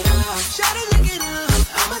 Shawty take it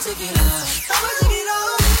off. I'ma take it off.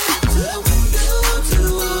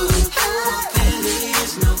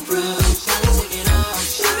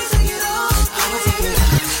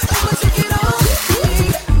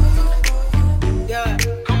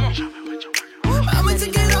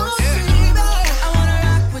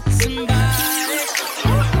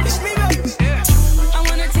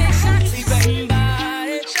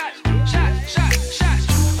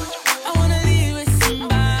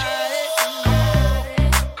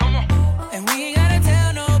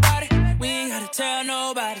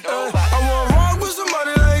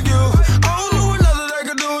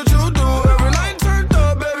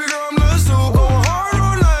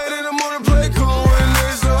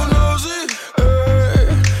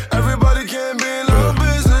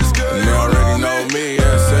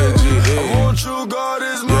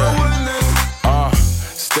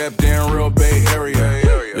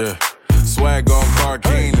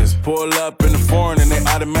 Pull up in the foreign and they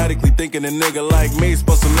automatically thinking a nigga like me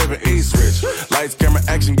supposed to live in Eastridge. Lights, camera,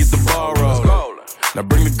 action, get the ball rolling. Now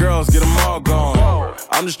bring the girls, get them all going.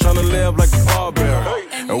 I'm just tryna live like a pallbearer,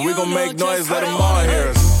 and we gon' make noise, let them all hear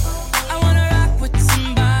us. I wanna rock with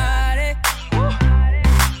somebody.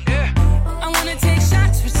 Yeah. I wanna take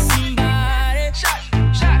shots with somebody. Shots.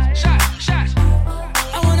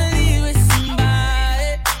 I wanna leave with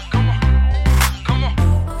somebody. Come on.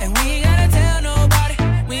 And we ain't gotta tell nobody.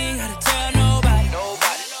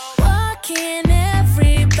 Why can't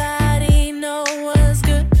everybody know what's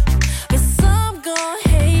good? But some gon'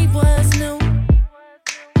 hate what's new.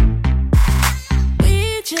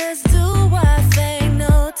 We just do our thing,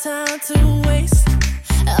 no time to waste.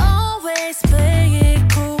 Always play it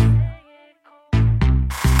cool.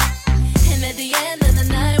 And at the end of the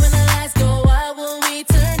night, when the lights go out, will we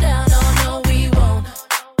turn down? Oh no, we won't.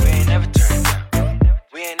 We ain't never turned down.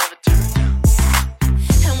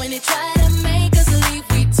 And when they try to make us leave,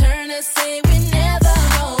 we turn and say we're never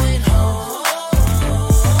going home.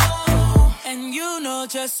 And you know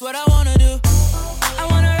just what I wanna do. I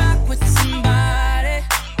wanna rock with somebody.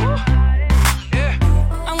 Yeah.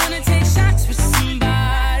 I wanna take shots with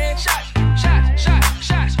somebody. Shots.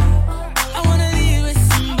 I wanna leave with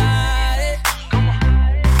somebody.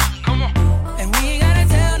 Come on. And we ain't gotta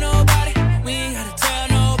tell nobody.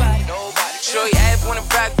 Shorty, I wanna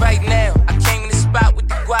rock right now. I came in the spot with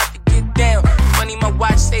the guap to get down. Funny, my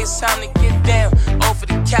watch say it's time to get down. Off of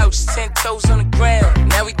the couch, 10 toes on the ground.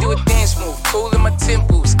 Now we do a dance move, cool in my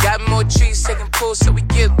temples. Got more trees, taking pulls so we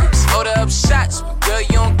get loose. Order up shots, but girl,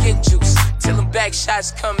 you don't get juice. Till them back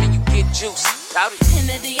shots come and you get juice. And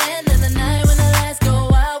at the end of the night, when the lights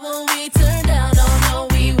go out, will we turn down? Oh no,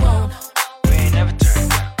 we won't. We ain't never turned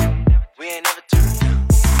down.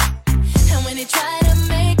 And when they try to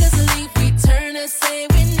make us leave, we turn and say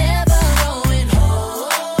we're never going home.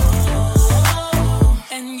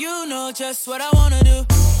 And you know just what I wanna do.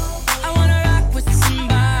 I wanna rock with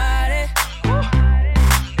somebody.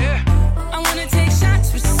 Yeah. I wanna take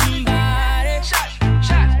shots with somebody. Shots.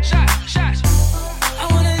 I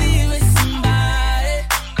wanna leave with somebody.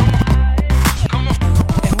 Come on.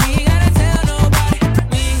 And we ain't gotta tell nobody.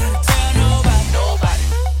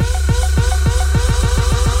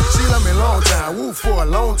 She love me long time, woo for a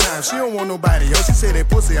long time. She don't want nobody else, she said that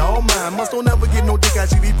pussy all mine. Must don't never get no dick out,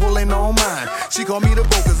 she be pulling on mine. She call me the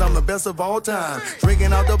GOAT cause I'm the best of all time.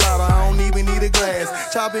 Drinking out the bottle, I don't even need a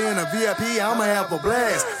glass. Chopper in a VIP, I'ma have a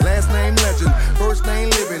blast. Last name legend, first name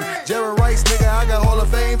living. Jerry Rice, nigga, I got Hall of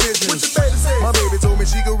Fame vision. What your baby say? My baby told me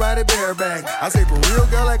she could ride it bareback. I say for real,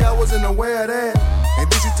 girl, like I wasn't aware of that. And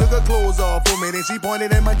then she took her clothes off for me, then she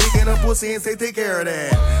pointed at my dick and her pussy and say, take care of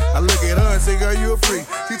that. I look at her and say, girl, you a freak.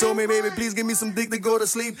 She told me, baby, please give me some dick to go to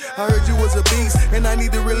sleep. I heard you was a beast, and I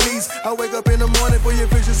need to release. I wake up in the morning for your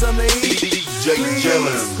fish and something to eat. DJ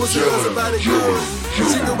Jellin. What's yours about it good?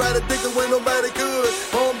 She can ride a dick when nobody could.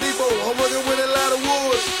 Home Depot, I'm working with a lot of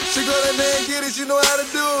wood. She go in there and get it, she know how to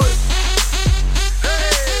do it.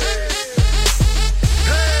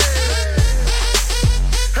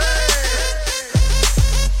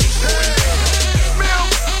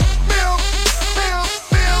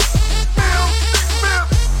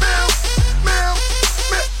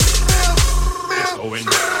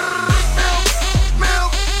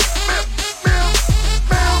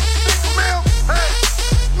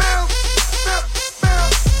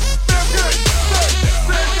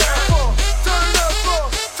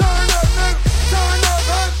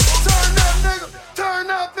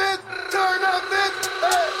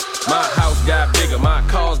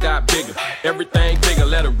 Everything bigger,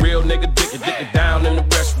 let a real nigga dick it down in the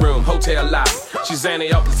restroom, hotel lobby. She's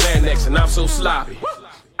Xanny off the Xanax and I'm so sloppy.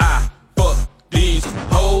 I fuck these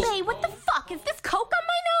hoes. Hey, what the fuck? Is this coke on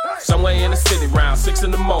my nose? Somewhere in the city, round 6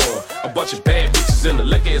 in the morning. A bunch of bad bitches in the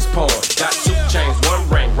liquor is pouring. Got 2 chains, 1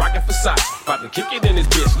 ring, rockin' Versace. About to kick it in this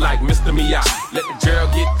bitch like Mr. Miyagi. Let the girl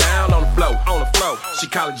get down on the floor. She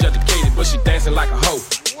college educated, but she dancing like a hoe.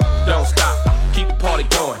 Don't stop, keep the party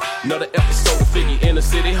going. Another episode of Figgy in the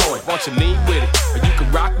city hoeing. Want you lean with it, or you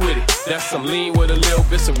can rock with it. That's some lean with a little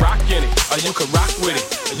bit of rock in it. Or you can rock with it,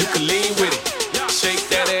 or you can lean with it. Shake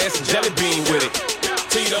that ass and jelly bean with it.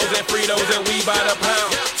 Tito's and Fritos and we by the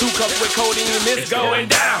pound. 2 cups with codeine, it's going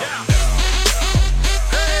down.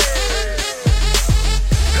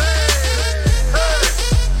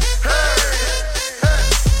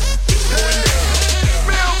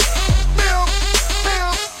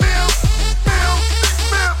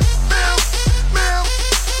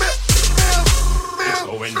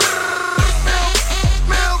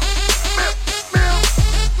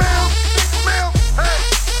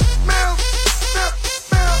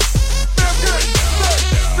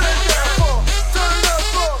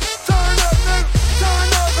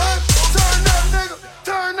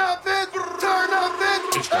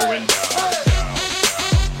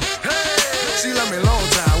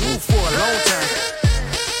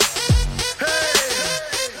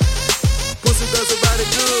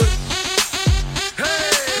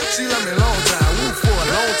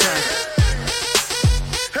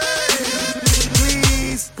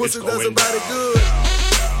 Pussy does a body good.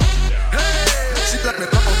 Hey, she like me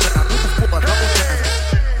double time.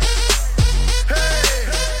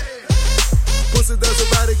 Hey, pussy does a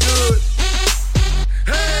body good.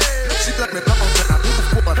 Hey, she like me double time.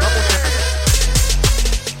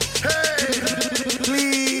 Hey,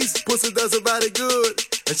 please, pussy does a body good.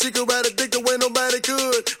 And she can ride a dick the way nobody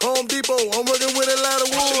could. Home Depot, I'm working with a lot of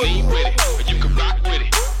wood. Lean with it, or you can rock with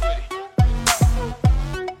it.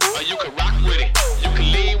 Or you can rock with it, you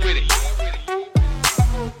can lean with it.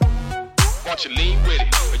 Want you lean with it,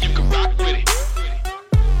 or you can rock with it.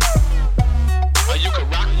 Or you can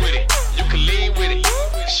rock with it, you can lean with it.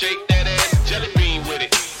 Shake that ass and jelly bean with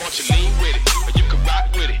it. Want you lean with it, or you can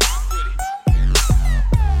rock with it.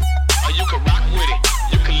 Or you can rock with it,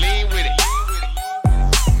 you can lean with it.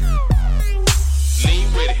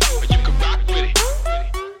 Lean with it, or you can rock with it.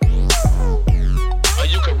 Or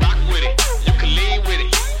you can rock with it, you can lean with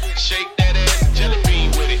it. Shake that ass and jelly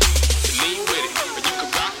bean with it. Lean with it, or you can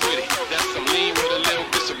rock with it. That's some lean with a little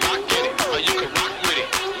bit of rock in it. Or you can rock with it,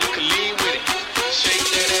 you can lean with it. Shake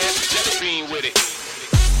that ass and jelly bean with it.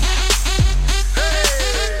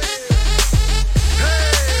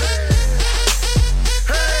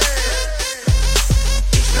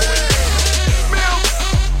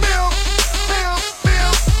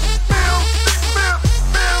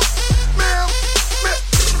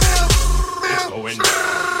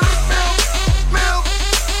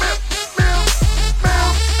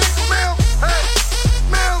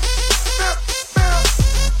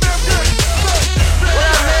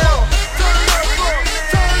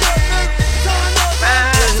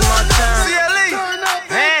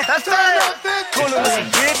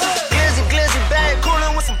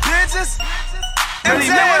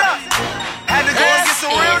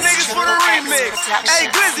 Hey,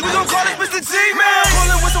 Glizzy, we gon' call this Mr. G, man.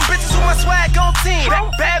 Coolin' with some bitches with my swag on 10.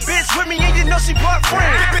 Bad bitch with me and you know she brought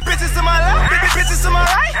friends. Bitches to my left, bitches to my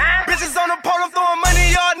right. Bitches on the pole, I'm throwing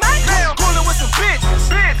money all night. Coolin' with some bitches.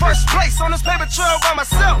 First place on this paper trail by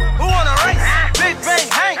myself. Who wanna race? Big Bang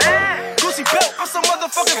Hank. Gucci belt, I'm some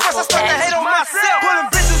motherfucking fresh. I start to hate on myself. Pulling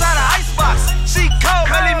bitches out of icebox. She cold,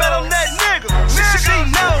 really met on that nigga. She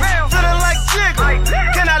knows, feeling like Jigga.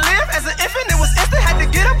 Can I live as an infant? It was instant, had to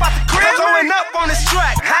get up out the crib. Going up on this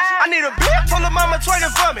track. I need a beer, told her mama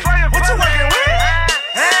twerking for me. What you working with?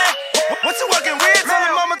 What you working with? Told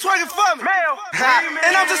her mama twerking for me.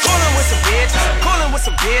 And I'm just coolin' with some bitches, coolin' with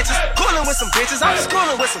some bitches, coolin' with some bitches. I'm just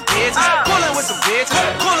coolin' with some bitches, coolin' with some bitches,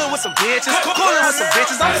 coolin' with some bitches, coolin' with some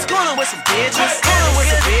bitches. I'm just coolin' with some bitches, coolin' with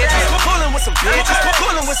some bitches, coolin' with some bitches,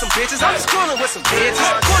 coolin' with some bitches. I'm just coolin' with some bitches,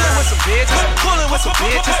 coolin' with some bitches, coolin' with some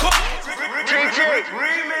bitches.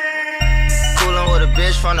 Coolin' with a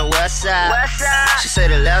bitch from the west side. She say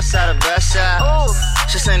the left side, the best side.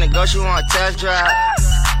 She say the go, she want a test drive.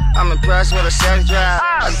 I'm impressed with her sex drive.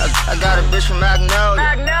 I got a bitch from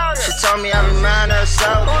Magnolia. She told me I remind her of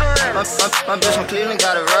herself. My bitch from Cleveland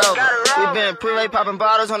got a rope. We been pre-way popping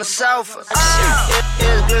bottles on the sofa.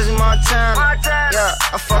 It's Glizzy Montana. Yeah,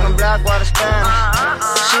 I fucking Blackwater Spanish.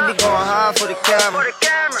 She be going hard for the camera.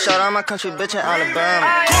 Shout out my country bitch in Alabama.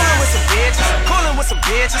 Coolin' with some bitches, coolin' with some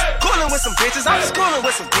bitches, coolin' with some bitches. I'm just coolin'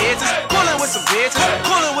 with some bitches, coolin' with some bitches,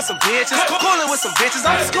 coolin' with some bitches, coolin' with some bitches.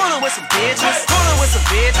 I'm just coolin' with some bitches, coolin' with some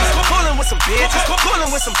bitches, coolin' with some bitches, coolin'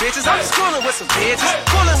 with some bitches. I'm just coolin' with some bitches,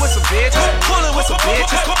 coolin' with some bitches, coolin' with some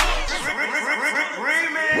bitches.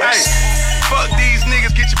 Hey, fuck these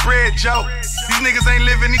niggas, get your bread, Joe. These niggas ain't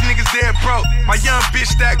living, these niggas dead broke. My young bitch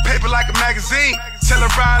stack paper like a magazine. Tell her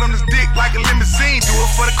ride on this dick like a limousine. Do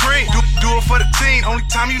it for the cream, do it for the team. Only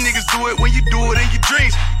time you niggas do it when you do it in your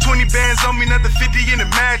dreams. 20 bands on me, another 50 in the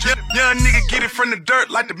magic. Young nigga get it from the dirt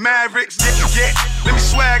like the Mavericks. Yeah, let me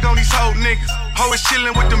swag on these whole niggas. Ho is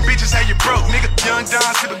chillin' with them bitches, how you broke, nigga. Young Don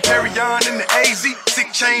sippin' Perry on in the AZ.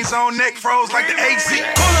 6 chains on neck, froze like the AC.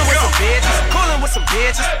 Coolin' with some bitches, coolin' with some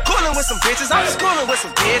bitches, coolin' with some bitches. I'm just coolin' with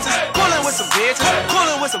some bitches, coolin' with some bitches,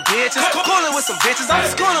 coolin' with some bitches, coolin' with some bitches. I'm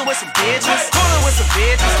just coolin' with some bitches, coolin' with some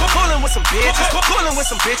bitches, coolin' with some bitches, coolin' with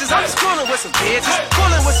some bitches. I'm just coolin' with some bitches,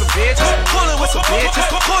 coolin' with some bitches, coolin' with some bitches,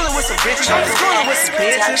 coolin' with some bitches. I'm just coolin' with some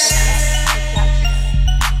bitches.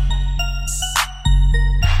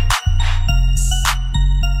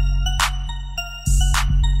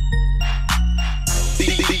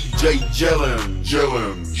 DJ Jellin.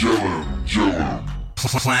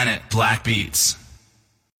 Planet Black Beats.